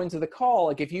so we go into the call,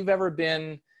 like if you've ever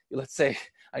been, let's say,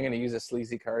 I'm going to use a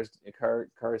sleazy car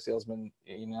salesman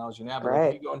analogy now, but right.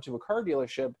 Like you go into a car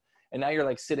dealership and now you're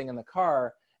like sitting in the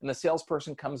car and the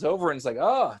salesperson comes over and is like,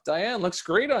 oh, Diane, looks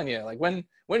great on you. Like when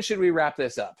should we wrap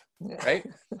this up? Right?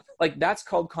 Like that's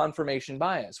called confirmation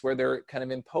bias, where they're kind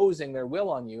of imposing their will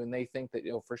on you and they think that,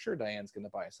 for sure Diane's going to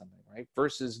buy something, right?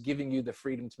 Versus giving you the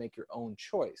freedom to make your own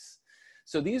choice.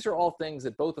 So these are all things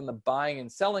that both on the buying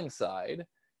and selling side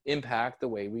impact the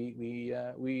way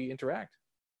we interact.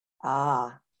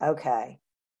 Ah, okay.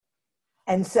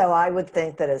 And so I would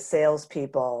think that as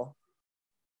salespeople,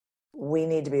 we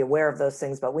need to be aware of those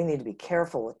things, but we need to be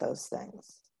careful with those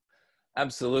things.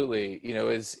 Absolutely.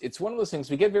 It's one of those things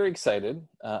we get very excited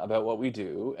about what we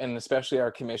do, and especially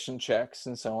our commission checks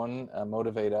and so on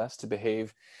motivate us to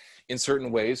behave in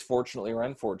certain ways, fortunately or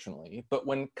unfortunately. But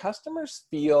when customers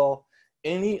feel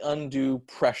any undue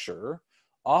pressure,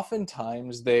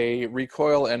 oftentimes they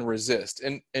recoil and resist.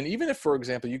 And even if, for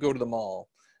example, you go to the mall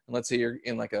and let's say you're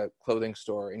in like a clothing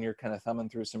store and you're kind of thumbing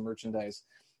through some merchandise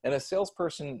and a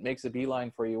salesperson makes a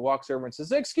beeline for you, walks over and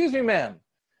says, excuse me, ma'am,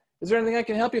 is there anything I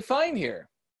can help you find here?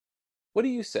 What do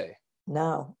you say?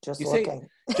 No, just You looking.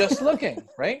 say, just looking,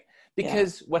 right?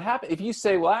 Because what happens if you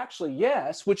say, well, actually,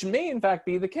 yes, which may in fact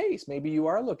be the case. Maybe you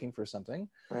are looking for something.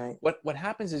 Right. What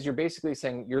happens is you're basically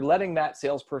saying you're letting that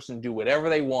salesperson do whatever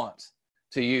they want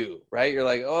to you, right? You're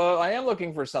like, oh, I am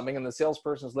looking for something. And the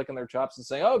salesperson's licking their chops and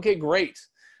saying, oh, okay, great,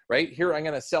 right? Here, I'm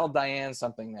going to sell Diane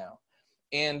something now.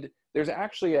 And there's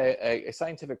actually a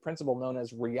scientific principle known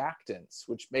as reactance,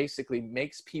 which basically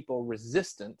makes people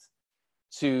resistant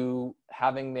to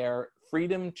having their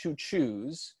freedom to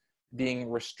choose being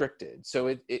restricted.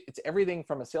 So it's everything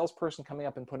from a salesperson coming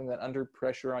up and putting that under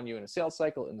pressure on you in a sales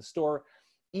cycle, in the store.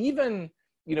 Even,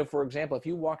 for example, if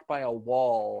you walked by a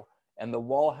wall and the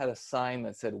wall had a sign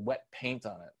that said wet paint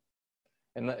on it,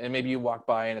 and maybe you walk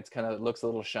by and it looks a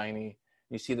little shiny,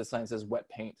 you see the sign says wet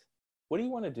paint. What do you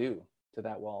want to do to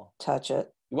that wall? Touch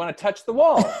it. You want to touch the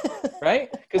wall,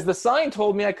 right? Because the sign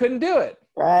told me I couldn't do it.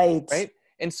 Right.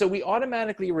 And so we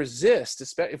automatically resist,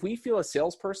 especially if we feel a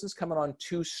salesperson's coming on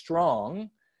too strong.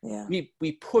 Yeah.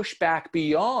 We push back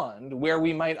beyond where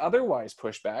we might otherwise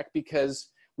push back because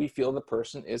we feel the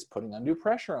person is putting undue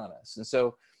pressure on us. And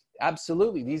so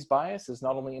absolutely, these biases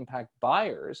not only impact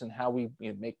buyers and how we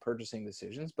make purchasing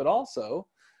decisions, but also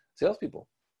salespeople.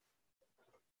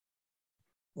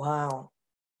 Wow.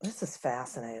 This is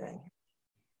fascinating.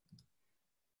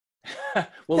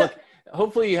 Well, look,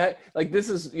 hopefully this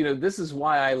is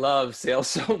why I love sales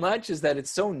so much, is that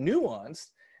it's so nuanced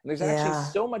and there's actually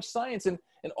so much science and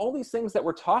all these things that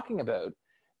we're talking about.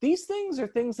 These things are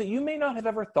things that you may not have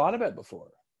ever thought about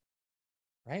before.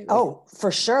 Right? Oh,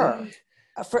 for sure.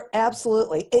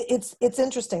 Absolutely. It's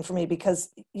interesting for me because,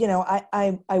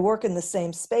 I work in the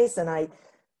same space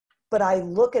but I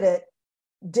look at it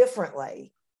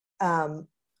differently.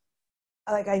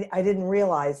 I didn't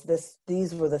realize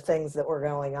these were the things that were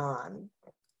going on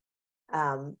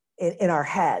in our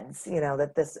heads,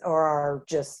 that this, or our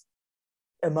just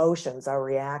emotions, our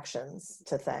reactions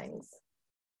to things.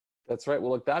 That's right.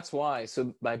 Well, look, that's why.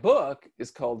 So my book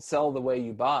is called Sell the Way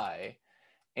You Buy.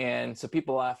 And so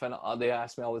people laugh and they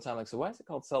ask me all the time, like, so why is it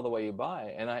called Sell the Way You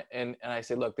Buy? And I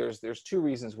say, look, there's two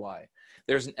reasons why.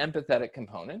 There's an empathetic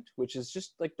component, which is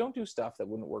just like, don't do stuff that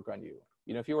wouldn't work on you.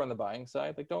 If you were on the buying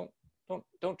side, like don't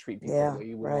treat people the way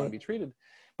you would want to be treated.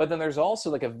 But then there's also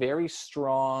like a very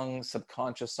strong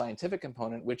subconscious scientific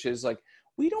component, which is like,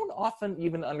 we don't often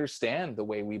even understand the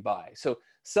way we buy. So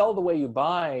sell the way you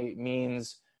buy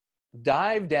means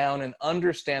dive down and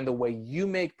understand the way you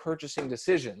make purchasing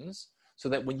decisions, so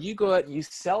that when you go out and you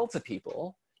sell to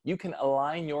people, you can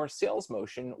align your sales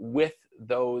motion with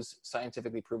those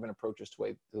scientifically proven approaches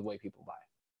to the way people buy.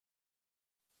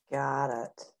 Got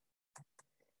it.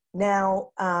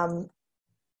 Now, I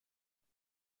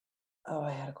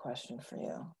had a question for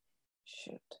you.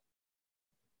 Shoot.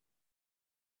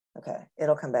 Okay,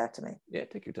 it'll come back to me. Yeah,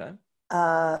 take your time.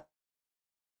 I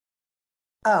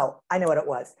know what it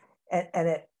was. And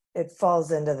it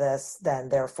falls into this, then,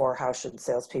 therefore, how should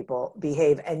salespeople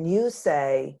behave? And you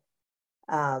say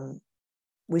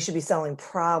we should be selling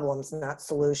problems, not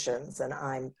solutions. And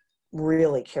I'm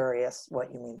really curious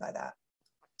what you mean by that.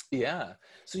 Yeah.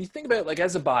 So you think about it, like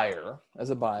as a buyer,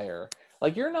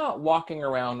 like you're not walking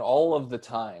around all of the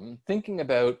time thinking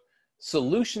about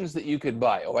solutions that you could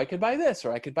buy. Oh, I could buy this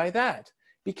or I could buy that.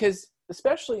 Because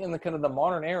especially in the kind of the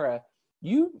modern era,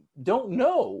 you don't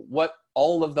know what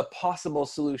all of the possible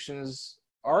solutions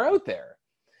are out there.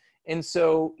 And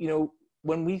so,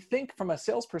 when we think from a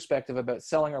sales perspective about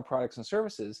selling our products and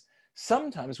services,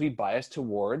 sometimes we bias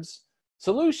towards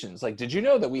solutions. Like, did you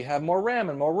know that we have more RAM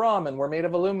and more ROM and we're made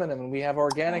of aluminum and we have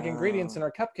organic ingredients in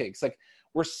our cupcakes? Like,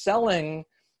 we're selling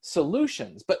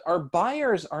solutions, but our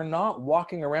buyers are not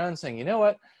walking around saying, you know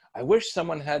what, I wish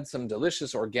someone had some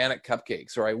delicious organic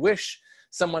cupcakes, or I wish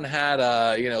someone had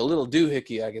a little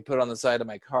doohickey I could put on the side of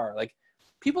my car. Like,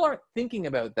 people aren't thinking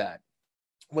about that.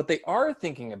 What they are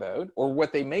thinking about, or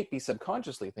what they might be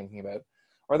subconsciously thinking about,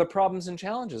 are the problems and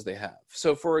challenges they have.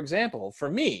 So for example, for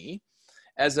me,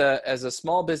 as a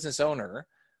small business owner,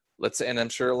 let's say, and I'm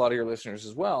sure a lot of your listeners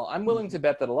as well, I'm willing to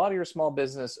bet that a lot of your small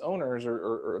business owners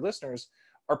or listeners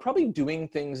are probably doing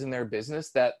things in their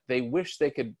business that they wish they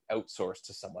could outsource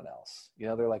to someone else.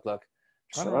 They're like, look,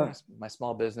 I'm trying to run my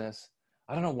small business.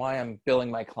 I don't know why I'm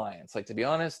billing my clients. Like, to be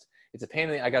honest, it's a pain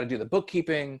in the, I got to do the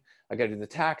bookkeeping. I got to do the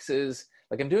taxes.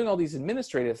 Like, I'm doing all these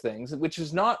administrative things, which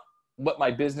is not what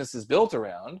my business is built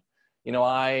around.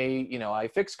 I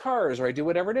fix cars, or I do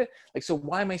whatever it is. Like, so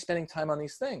why am I spending time on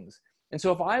these things? And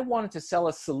so if I wanted to sell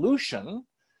a solution,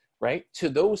 right, to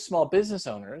those small business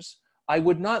owners, I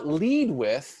would not lead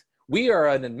with, we are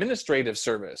an administrative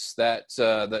service that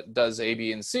does A,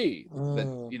 B, and C.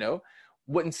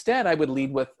 Instead, I would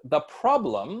lead with the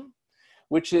problem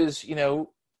which is, you know,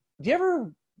 do you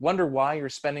ever wonder why you're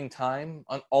spending time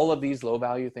on all of these low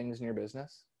value things in your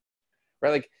business?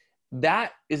 Right? Like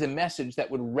that is a message that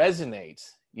would resonate,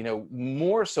 you know,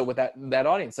 more so with that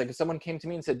audience. Like if someone came to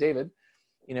me and said, David,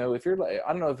 you know, if you're like,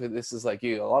 I don't know if this is like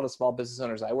you, a lot of small business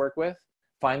owners I work with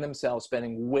find themselves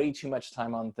spending way too much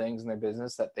time on things in their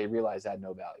business that they realize add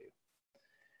no value.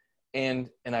 And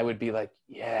I would be like,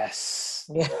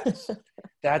 yes,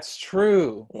 that's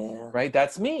true. Yeah. Right?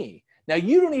 That's me. Now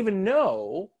you don't even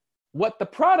know what the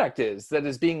product is that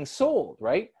is being sold,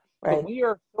 right? But we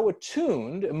are so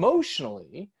attuned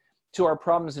emotionally to our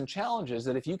problems and challenges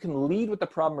that if you can lead with the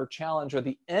problem or challenge or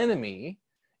the enemy,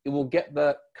 it will get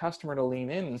the customer to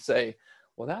lean in and say,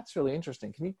 well, that's really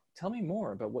interesting. Can you tell me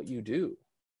more about what you do?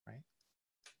 Right?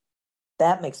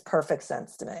 That makes perfect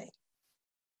sense to me.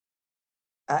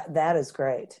 That is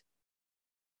great.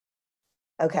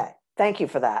 Okay. Thank you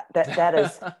for that. That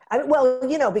is, well,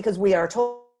 you know, because we are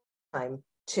told time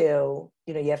to,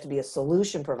 you know, you have to be a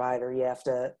solution provider. You have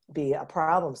to be a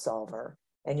problem solver.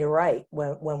 And you're right.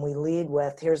 When we lead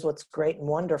with, here's what's great and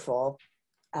wonderful,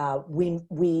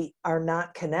 we are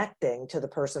not connecting to the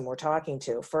person we're talking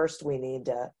to. First, we need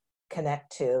to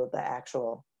connect to the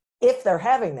actual, if they're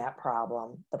having that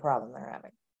problem, the problem they're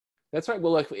having. That's right.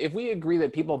 Well, if we agree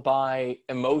that people buy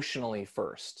emotionally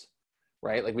first,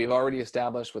 right? Like we've already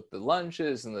established with the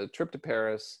lunches and the trip to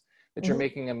Paris that you're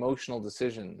making emotional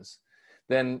decisions,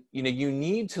 then, you know, you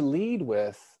need to lead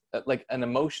with like an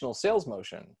emotional sales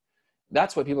motion.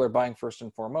 That's what people are buying first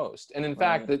and foremost. And in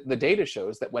fact, the data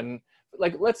shows that when,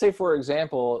 like, let's say, for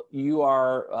example,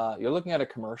 you're looking at a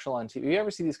commercial on TV. You ever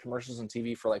see these commercials on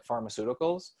TV for like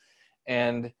pharmaceuticals?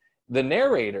 And the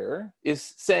narrator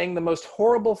is saying the most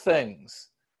horrible things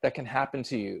that can happen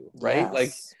to you, right? Yes.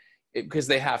 Like, because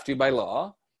they have to by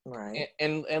law. Right.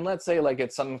 And let's say like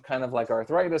it's some kind of like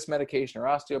arthritis medication or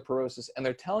osteoporosis, and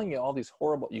they're telling you all these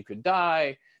horrible, you could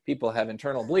die, people have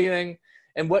internal bleeding.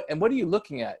 And what are you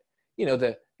looking at? You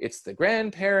know, it's the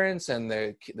grandparents and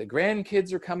the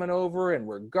grandkids are coming over and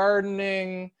we're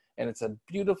gardening and it's a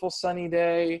beautiful sunny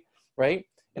day, right?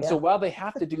 And so while they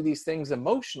have to do these things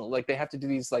emotional, like they have to do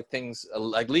these like things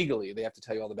like legally, they have to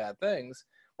tell you all the bad things,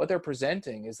 what they're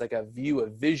presenting is like a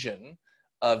vision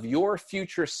of your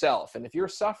future self. And if you're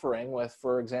suffering with,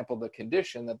 for example, the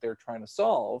condition that they're trying to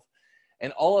solve,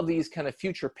 and all of these kind of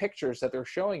future pictures that they're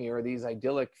showing you are these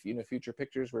idyllic, you know, future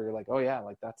pictures where you're like, oh yeah,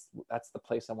 like that's the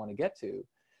place I want to get to,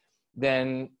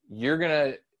 then you're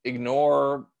going to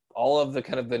ignore all of the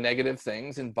kind of the negative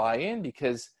things and buy in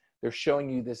because they're showing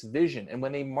you this vision. And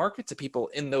when they market to people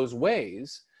in those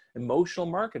ways, emotional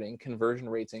marketing, conversion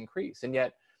rates increase. And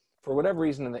yet, for whatever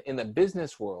reason, in the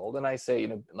business world, and I say, you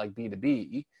know, like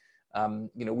B2B,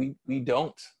 you know, we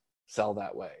don't sell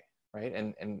that way, right?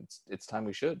 And it's time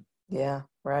we should. Yeah,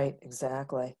 right,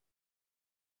 exactly.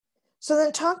 So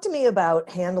then talk to me about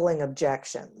handling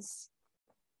objections.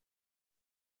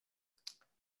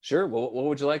 Sure. Well, what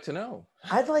would you like to know?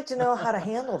 I'd like to know how to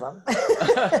handle them.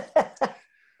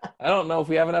 I don't know if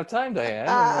we have enough time, Diane.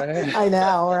 I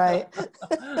know, right?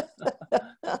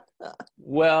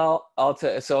 Well,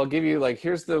 I'll give you like,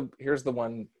 here's the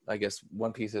one, I guess,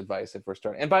 one piece of advice if we're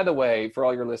starting. And by the way, for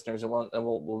all your listeners, I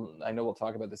know we'll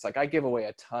talk about this. Like I give away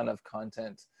a ton of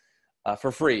content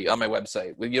for free on my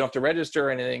website. You don't have to register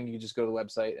or anything. You just go to the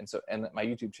website. And my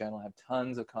YouTube channel, I have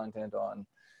tons of content on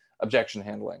objection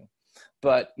handling.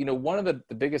 But, you know, one of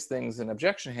the biggest things in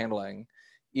objection handling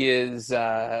is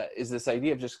this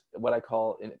idea of just what I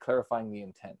call clarifying the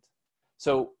intent.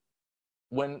 So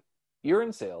when you're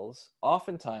in sales,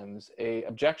 oftentimes a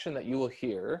objection that you will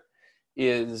hear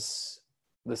is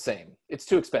the same. It's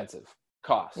too expensive.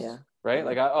 Cost, right?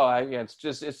 Like,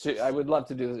 it's too, I would love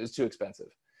to do this. It's too expensive.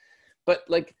 But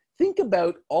like, think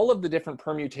about all of the different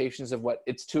permutations of what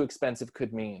it's too expensive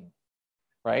could mean,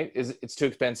 right? It's too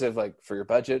expensive, like for your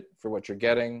budget, for what you're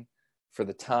getting, for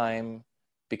the time,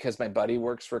 because my buddy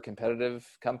works for a competitive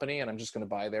company and I'm just going to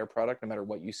buy their product no matter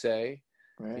what you say.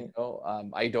 Right. You know,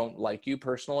 I don't like you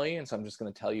personally, and so I'm just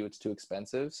going to tell you it's too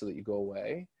expensive so that you go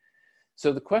away.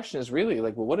 So the question is really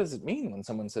like, well, what does it mean when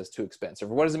someone says too expensive?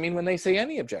 Or what does it mean when they say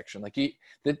any objection? Like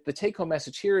the take-home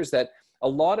message here is that a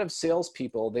lot of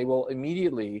salespeople,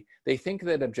 they think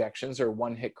that objections are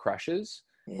one-hit crushes,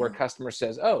 where a customer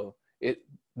says, oh,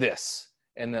 this.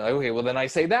 And they're like, okay, well, then I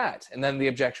say that. And then the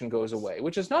objection goes away,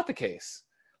 which is not the case.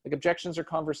 Like objections are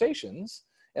conversations.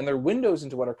 And they're windows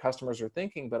into what our customers are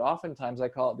thinking, but oftentimes I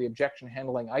call it the objection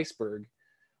handling iceberg.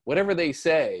 Whatever they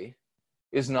say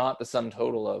is not the sum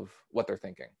total of what they're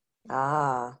thinking.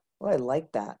 Well, I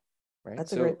like that. Right?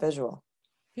 That's a great visual.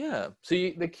 Yeah. So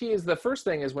the key is, the first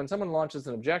thing is when someone launches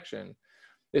an objection,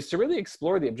 is to really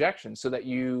explore the objection so that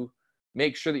you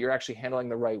make sure that you're actually handling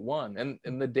the right one.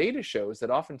 And the data shows that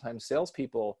oftentimes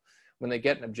salespeople, when they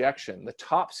get an objection, the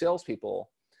top salespeople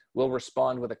will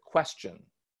respond with a question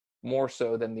more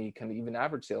so than the kind of even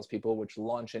average salespeople, which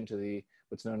launch into the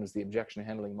what's known as the objection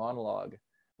handling monologue,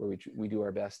 where we do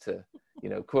our best to,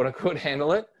 quote unquote,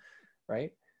 handle it,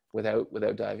 right?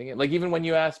 Without diving in. Like even when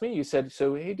you asked me, you said,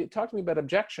 so, hey, talk to me about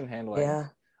objection handling. Yeah.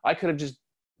 I could have just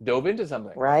dove into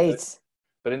something. Right.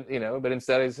 But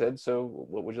instead I said, so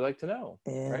what would you like to know?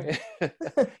 Yeah. Right.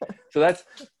 So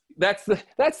that's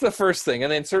the first thing.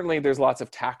 And then certainly there's lots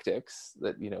of tactics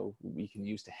that, we can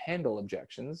use to handle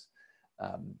objections.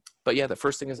 But yeah, the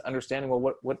first thing is understanding,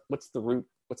 well, what's the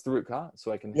root cause?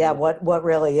 So I can, what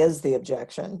really is the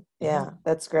objection? Yeah,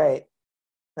 that's great.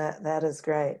 That is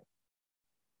great.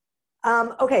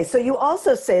 Okay. So you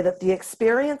also say that the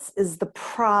experience is the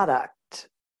product.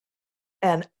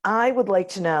 And I would like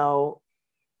to know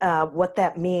what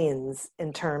that means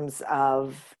in terms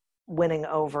of winning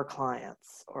over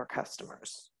clients or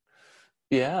customers.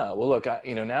 Yeah. Well, look,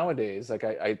 nowadays, like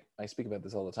I speak about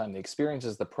this all the time, the experience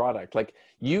is the product. Like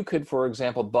you could, for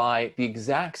example, buy the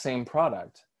exact same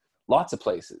product lots of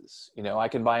places. I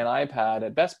could buy an iPad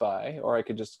at Best Buy, or I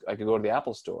could go to the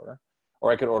Apple store,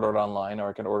 or I could order it online, or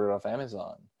I could order it off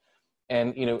Amazon.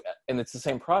 And, and it's the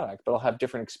same product, but I'll have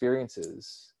different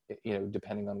experiences,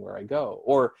 depending on where I go.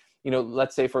 Or,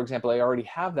 let's say, for example, I already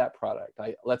have that product.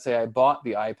 Let's say I bought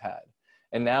the iPad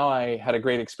and now I had a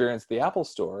great experience at the Apple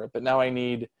store, but now I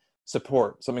need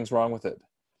support. Something's wrong with it,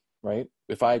 right?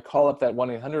 If I call up that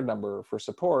 1-800 number for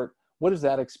support, what is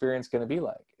that experience going to be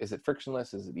like? Is it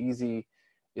frictionless? Is it easy?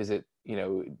 Is it,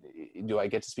 do I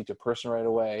get to speak to a person right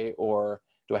away? Or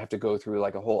do I have to go through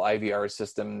like a whole IVR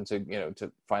system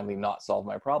to finally not solve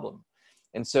my problem?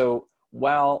 And so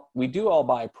while we do all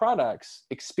buy products,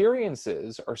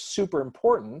 experiences are super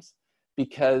important,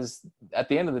 because at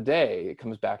the end of the day, it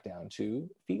comes back down to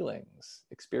feelings.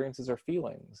 Experiences are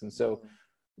feelings. And so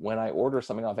when I order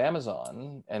something off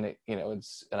Amazon and and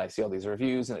I see all these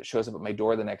reviews and it shows up at my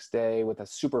door the next day with a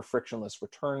super frictionless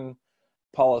return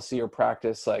policy or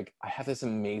practice, like I have this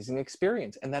amazing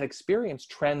experience, and that experience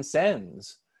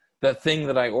transcends the thing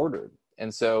that I ordered.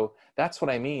 And so that's what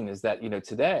I mean is that,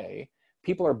 today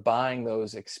people are buying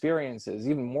those experiences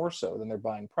even more so than they're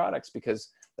buying products, because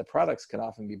the products can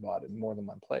often be bought in more than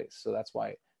one place. So that's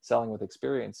why selling with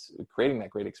experience, creating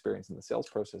that great experience in the sales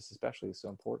process especially, is so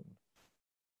important.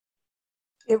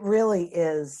 It really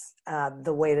is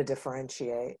the way to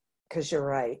differentiate, because you're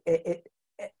right.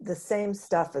 The same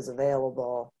stuff is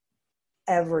available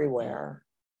everywhere.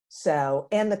 So,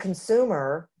 and the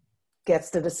consumer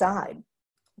gets to decide,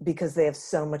 because they have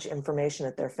so much information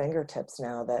at their fingertips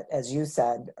now that, as you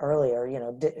said earlier,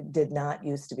 did not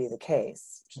used to be the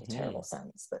case, which is a terrible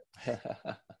sentence,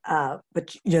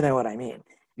 but you know what I mean.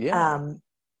 Yeah.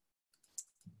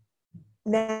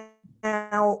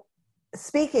 Now,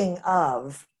 speaking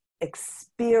of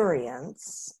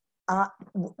experience,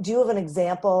 do you have an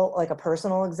example, like a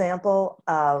personal example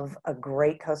of a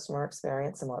great customer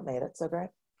experience and what made it so great?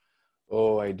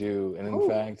 Oh, I do. And in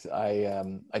fact,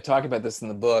 I talk about this in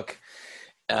the book.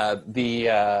 The kind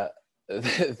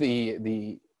of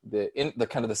the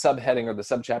subheading or the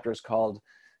subchapter is called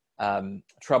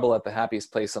Trouble at the Happiest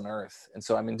Place on Earth. And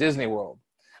so I'm in Disney World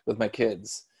with my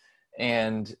kids,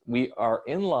 and we are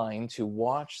in line to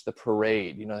watch the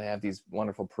parade. They have these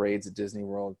wonderful parades at Disney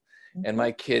World, and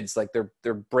my kids, like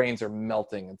their brains are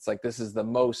melting. It's like, this is the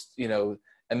most,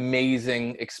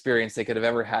 amazing experience they could have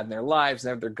ever had in their lives.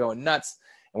 And they're going nuts,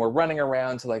 and we're running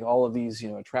around to like all of these,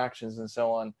 attractions and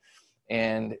so on.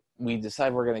 And we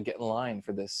decide we're going to get in line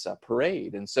for this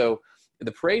parade. And so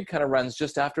the parade kind of runs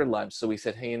just after lunch. So we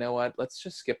said, hey, you know what, let's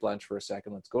just skip lunch for a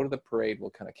second. Let's go to the parade. We'll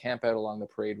kind of camp out along the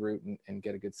parade route and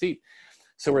get a good seat.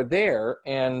 So we're there,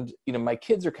 and, my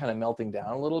kids are kind of melting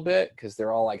down a little bit because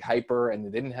they're all like hyper and they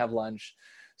didn't have lunch.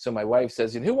 So my wife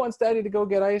says, who wants daddy to go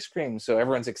get ice cream? So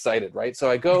everyone's excited, right? So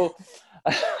I go,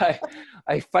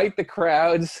 I fight the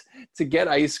crowds to get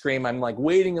ice cream. I'm like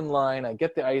waiting in line. I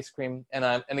get the ice cream.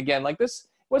 And again, like, this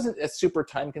wasn't a super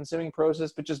time consuming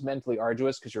process, but just mentally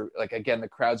arduous, because you're like, again, the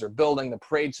crowds are building, the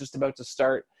parade's just about to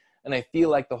start. And I feel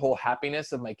like the whole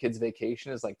happiness of my kids'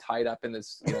 vacation is like tied up in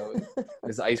this,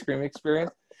 this ice cream experience.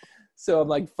 So I'm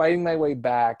like fighting my way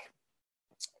back.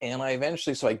 And I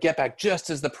get back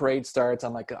just as the parade starts.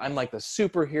 I'm like the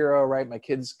superhero, right? My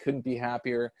kids couldn't be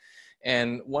happier.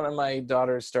 And one of my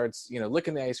daughters starts,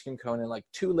 licking the ice cream cone, and like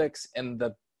 2 licks, and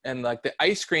the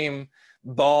ice cream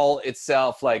ball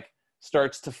itself like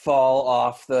starts to fall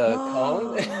off the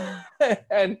cone.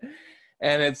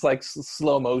 and it's like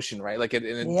slow motion, right? Like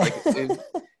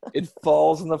it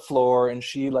falls on the floor and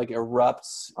she like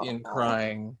erupts in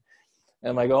crying. And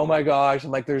I'm like, oh my gosh.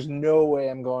 I'm like, there's no way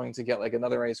I'm going to get like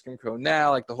another ice cream cone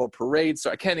now, like the whole parade.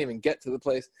 So I can't even get to the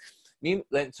place.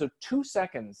 So 2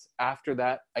 seconds after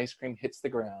that ice cream hits the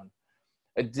ground,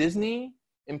 a Disney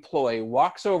employee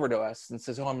walks over to us and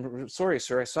says, oh, I'm sorry,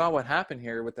 sir. I saw what happened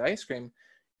here with the ice cream.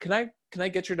 Can I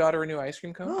get your daughter a new ice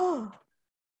cream cone?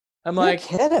 I'm like,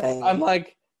 kidding. I'm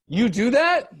like, you do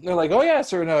that? And they're like, oh yeah,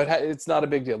 sir. No, it's not a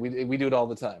big deal. We do it all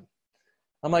the time.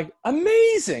 I'm like,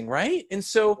 amazing, right? And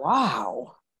so,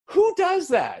 wow, who does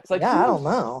that? It's like, I don't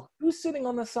know. Who's sitting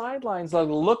on the sidelines, like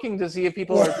looking to see if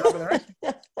people are dropping their ice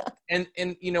cream?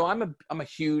 And you know, I'm a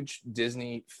huge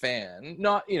Disney fan,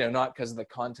 not because of the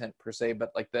content per se,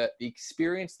 but like the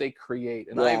experience they create.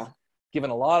 And I've given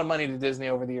a lot of money to Disney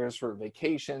over the years for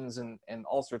vacations and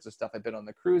all sorts of stuff. I've been on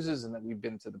the cruises and then we've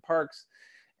been to the parks,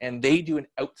 and they do an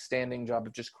outstanding job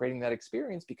of just creating that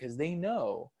experience, because they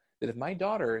know that if my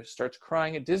daughter starts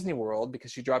crying at Disney World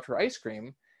because she dropped her ice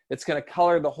cream, it's going to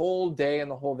color the whole day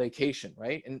and the whole vacation,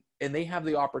 right? And they have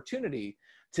the opportunity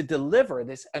to deliver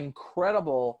this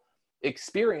incredible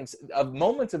experience of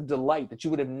moments of delight that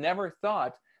you would have never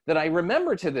thought, that I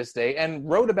remember to this day and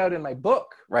wrote about in my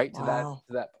book, right? To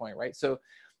that point, right? So,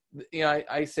 you know,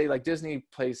 I say like Disney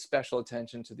pays special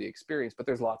attention to the experience, but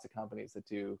there's lots of companies that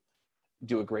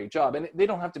do a great job, and they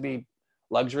don't have to be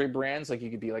luxury brands. Like you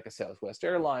could be like a Southwest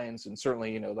Airlines, and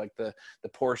certainly, you know, like the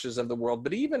Porsches of the world,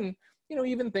 but even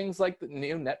things like the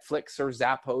Netflix or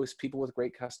Zappos, people with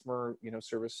great customer,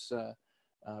 service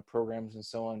programs and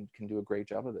so on, can do a great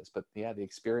job of this. But yeah, the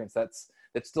experience that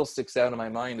still sticks out in my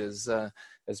mind as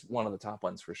one of the top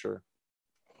ones for sure.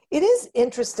 It is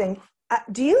interesting.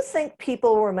 Do you think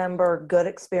people remember good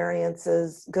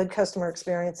experiences, good customer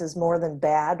experiences more than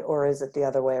bad, or is it the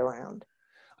other way around?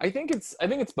 I think it's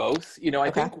both. I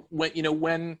think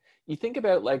when you think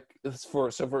about like for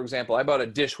example, I bought a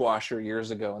dishwasher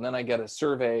years ago, and then I get a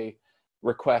survey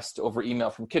request over email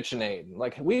from KitchenAid.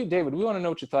 Like, David, we want to know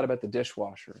what you thought about the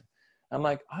dishwasher. I'm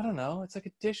like, I don't know. It's like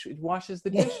a dish. It washes the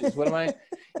dishes. What am I,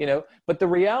 but the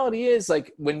reality is,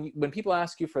 like, when people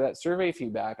ask you for that survey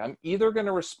feedback, I'm either going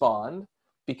to respond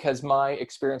because my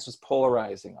experience was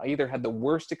polarizing. I either had the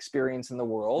worst experience in the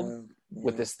world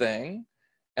with this thing,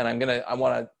 and I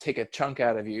want to take a chunk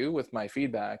out of you with my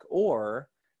feedback, or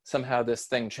somehow this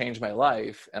thing changed my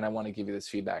life and I want to give you this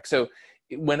feedback. So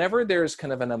whenever there's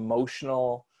kind of an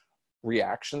emotional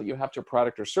reaction that you have to a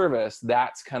product or service,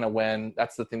 that's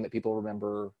the thing that people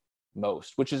remember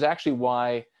most, which is actually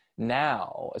why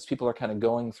now, as people are kind of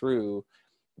going through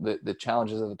the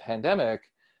challenges of the pandemic,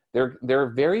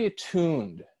 they're very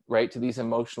attuned, right, to these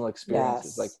emotional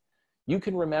experiences. Yes. Like, you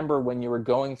can remember when you were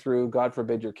going through, God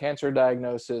forbid, your cancer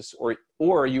diagnosis,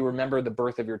 or you remember the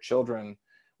birth of your children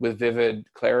with vivid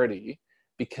clarity,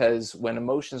 because when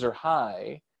emotions are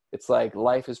high, it's like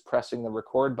life is pressing the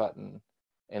record button,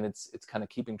 and it's kind of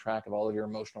keeping track of all of your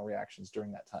emotional reactions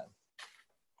during that time.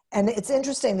 And it's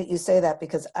interesting that you say that,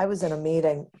 because I was in a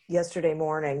meeting yesterday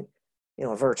morning,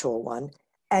 a virtual one,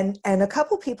 and a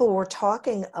couple people were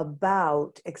talking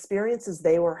about experiences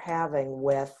they were having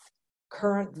with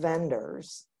current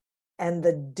vendors, and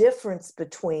the difference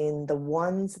between the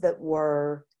ones that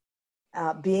were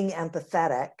being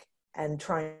empathetic and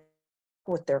trying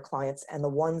with their clients and the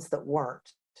ones that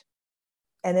weren't.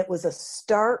 And it was a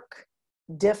stark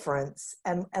difference.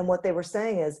 And what they were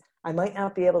saying is, I might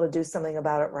not be able to do something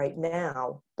about it right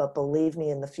now, but believe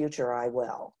me, in the future I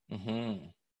will. Mm-hmm.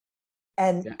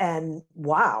 And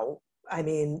wow, I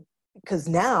mean, because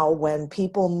now when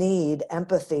people need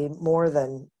empathy more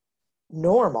than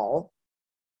normal,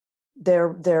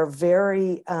 they're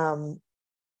very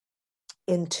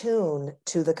in tune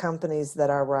to the companies that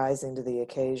are rising to the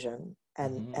occasion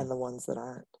and the ones that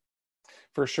aren't.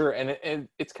 For sure. And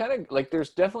it's kind of like, there's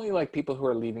definitely like people who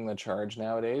are leading the charge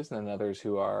nowadays, and then others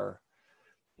who are,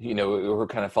 who are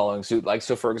kind of following suit. Like,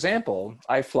 so for example,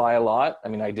 I fly a lot. I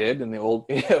mean, I did in the old,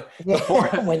 before,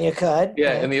 when you could.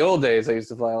 Yeah. In the old days, I used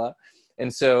to fly a lot.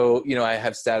 And so, I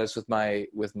have status with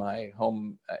my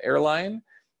home airline.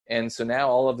 And so now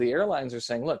all of the airlines are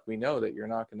saying, look, we know that you're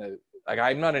not going to, like,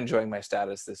 I'm not enjoying my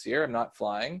status this year. I'm not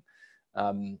flying.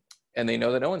 And they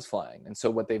know that no one's flying. And so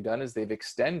what they've done is they've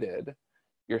extended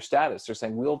your status. They're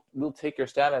saying, we'll take your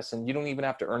status and you don't even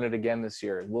have to earn it again this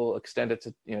year. We'll extend it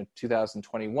to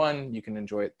 2021. You can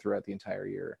enjoy it throughout the entire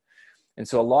year. And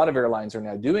so a lot of airlines are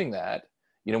now doing that.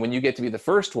 When you get to be the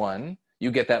first one,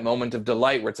 you get that moment of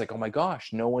delight where it's like, oh my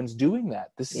gosh, no one's doing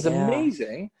that. This is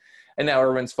amazing. And now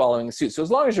everyone's following suit. So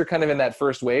as long as you're kind of in that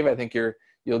first wave, I think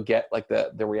you'll get like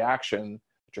the reaction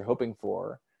that you're hoping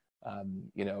for.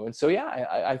 And so,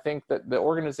 I think that the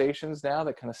organizations now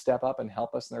that kind of step up and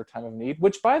help us in their time of need,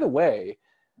 which, by the way,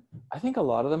 I think a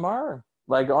lot of them are.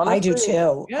 Like, honestly, I do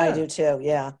too. Yeah. I do too.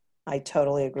 Yeah, I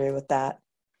totally agree with that.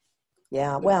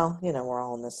 Yeah. Well, we're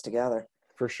all in this together.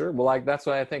 For sure. Well, that's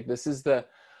why I think this is a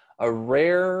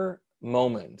rare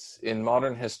moment in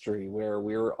modern history where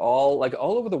we're all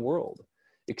over the world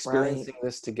experiencing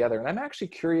this together. And I'm actually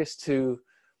curious to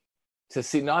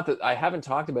see, not that I haven't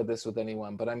talked about this with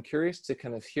anyone, but I'm curious to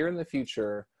kind of hear in the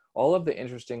future all of the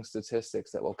interesting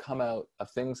statistics that will come out of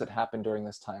things that happened during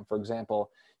this time. For example,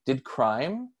 did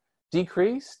crime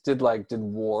decrease? Did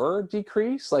war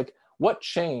decrease? What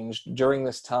changed during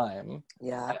this time?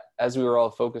 Yeah. As we were all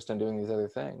focused on doing these other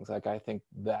things. I think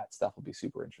that stuff will be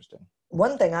super interesting.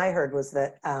 One thing I heard was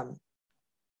that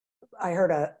I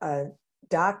heard a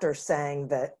doctor saying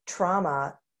that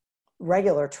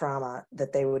regular trauma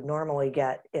that they would normally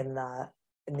get in the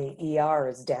ER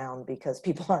is down because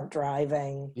people aren't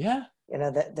driving. Yeah.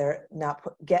 That they're not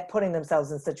putting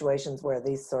themselves in situations where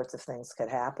these sorts of things could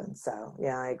happen. So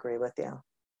yeah, I agree with you.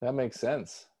 That makes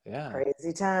sense. Yeah.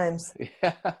 Crazy times.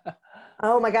 Yeah.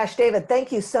 Oh my gosh, David,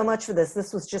 thank you so much for this.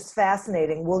 This was just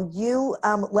fascinating. Will you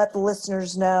let the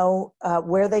listeners know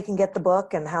where they can get the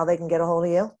book and how they can get a hold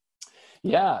of you?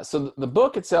 Yeah. So the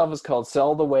book itself is called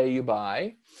Sell the Way You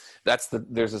Buy.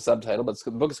 There's a subtitle, but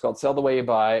the book is called Sell the Way You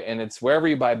Buy, and it's wherever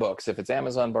you buy books. If it's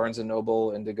Amazon, Barnes &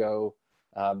 Noble, Indigo,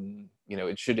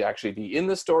 it should actually be in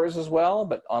the stores as well,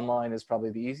 but online is probably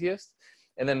the easiest.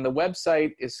 And then the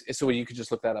website is so you could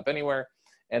just look that up anywhere.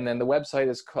 And then the website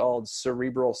is called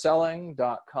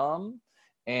cerebralselling.com.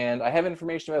 And I have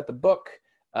information about the book,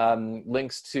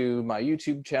 links to my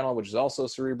YouTube channel, which is also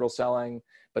Cerebral Selling.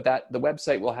 But the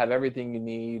website will have everything you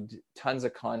need, tons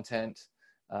of content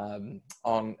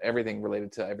on everything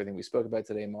related to everything we spoke about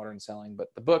today in modern selling. But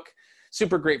the book,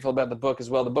 super grateful about the book as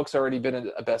well. The book's already been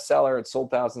a bestseller. It's sold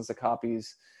thousands of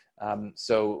copies.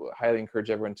 So highly encourage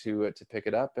everyone to pick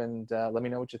it up and let me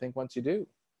know what you think once you do.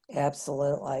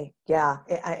 Absolutely. Yeah.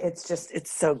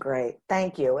 It's so great.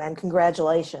 Thank you. And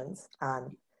congratulations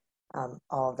on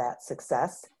all of that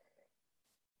success.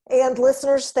 And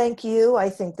listeners, thank you. I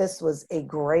think this was a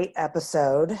great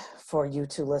episode for you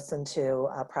to listen to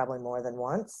probably more than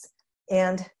once.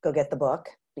 And go get the book,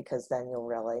 because then you'll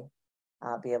really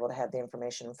be able to have the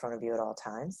information in front of you at all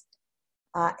times.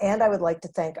 And I would like to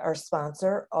thank our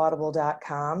sponsor,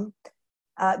 Audible.com.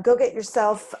 Go get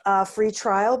yourself a free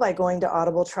trial by going to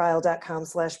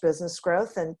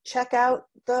audibletrial.com/businessgrowth and check out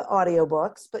the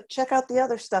audiobooks, but check out the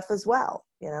other stuff as well.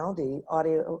 The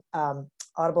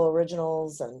Audible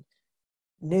originals and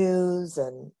news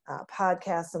and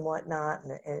podcasts and whatnot,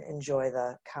 and enjoy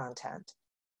the content.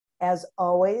 As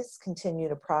always, continue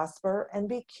to prosper and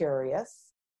be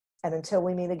curious. And until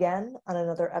we meet again on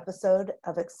another episode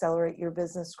of Accelerate Your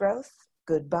Business Growth,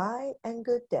 goodbye and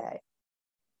good day.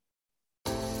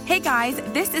 Hey guys,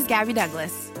 this is Gabby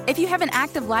Douglas. If you have an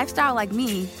active lifestyle like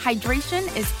me,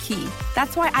 hydration is key.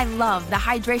 That's why I love the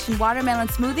Hydration Watermelon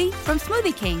Smoothie from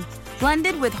Smoothie King.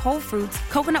 Blended with whole fruits,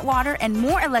 coconut water, and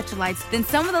more electrolytes than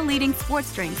some of the leading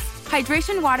sports drinks.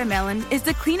 Hydration Watermelon is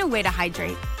the cleaner way to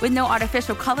hydrate, with no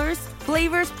artificial colors,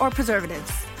 flavors, or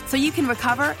preservatives. So you can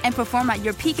recover and perform at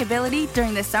your peak ability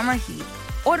during the summer heat.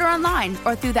 Order online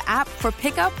or through the app for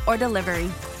pickup or delivery.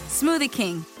 Smoothie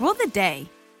King, rule the day.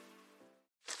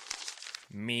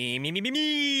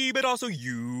 Me, but also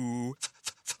you.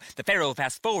 The Pharaoh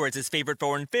fast forwards his favorite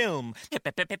foreign film,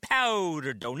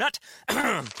 Powder Donut.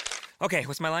 Okay,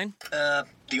 what's my line?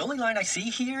 The only line I see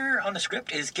here on the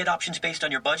script is get options based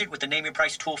on your budget with the Name Your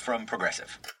Price tool from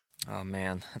Progressive. Oh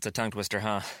man, that's a tongue twister,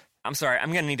 huh? I'm sorry,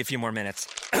 I'm gonna need a few more minutes.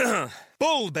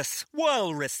 Bulbous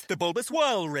Walrus, the Bulbous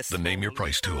Walrus. The Name Your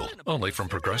Price tool, only from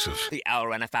Progressive. The owl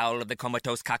ran afoul of the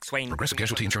comatose coxswain. Progressive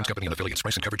Casualty Insurance Company and affiliates.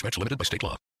 Price and coverage match limited by state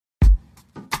law.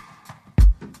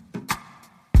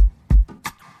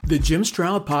 The Jim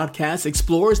Stroud Podcast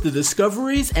explores the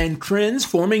discoveries and trends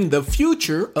forming the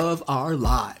future of our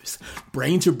lives.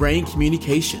 Brain-to-brain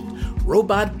communication,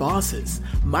 robot bosses,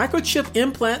 microchip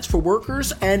implants for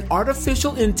workers, and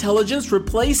artificial intelligence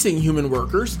replacing human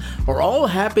workers are all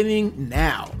happening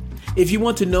now. If you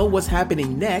want to know what's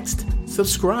happening next,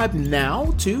 subscribe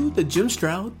now to the Jim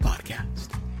Stroud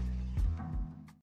Podcast.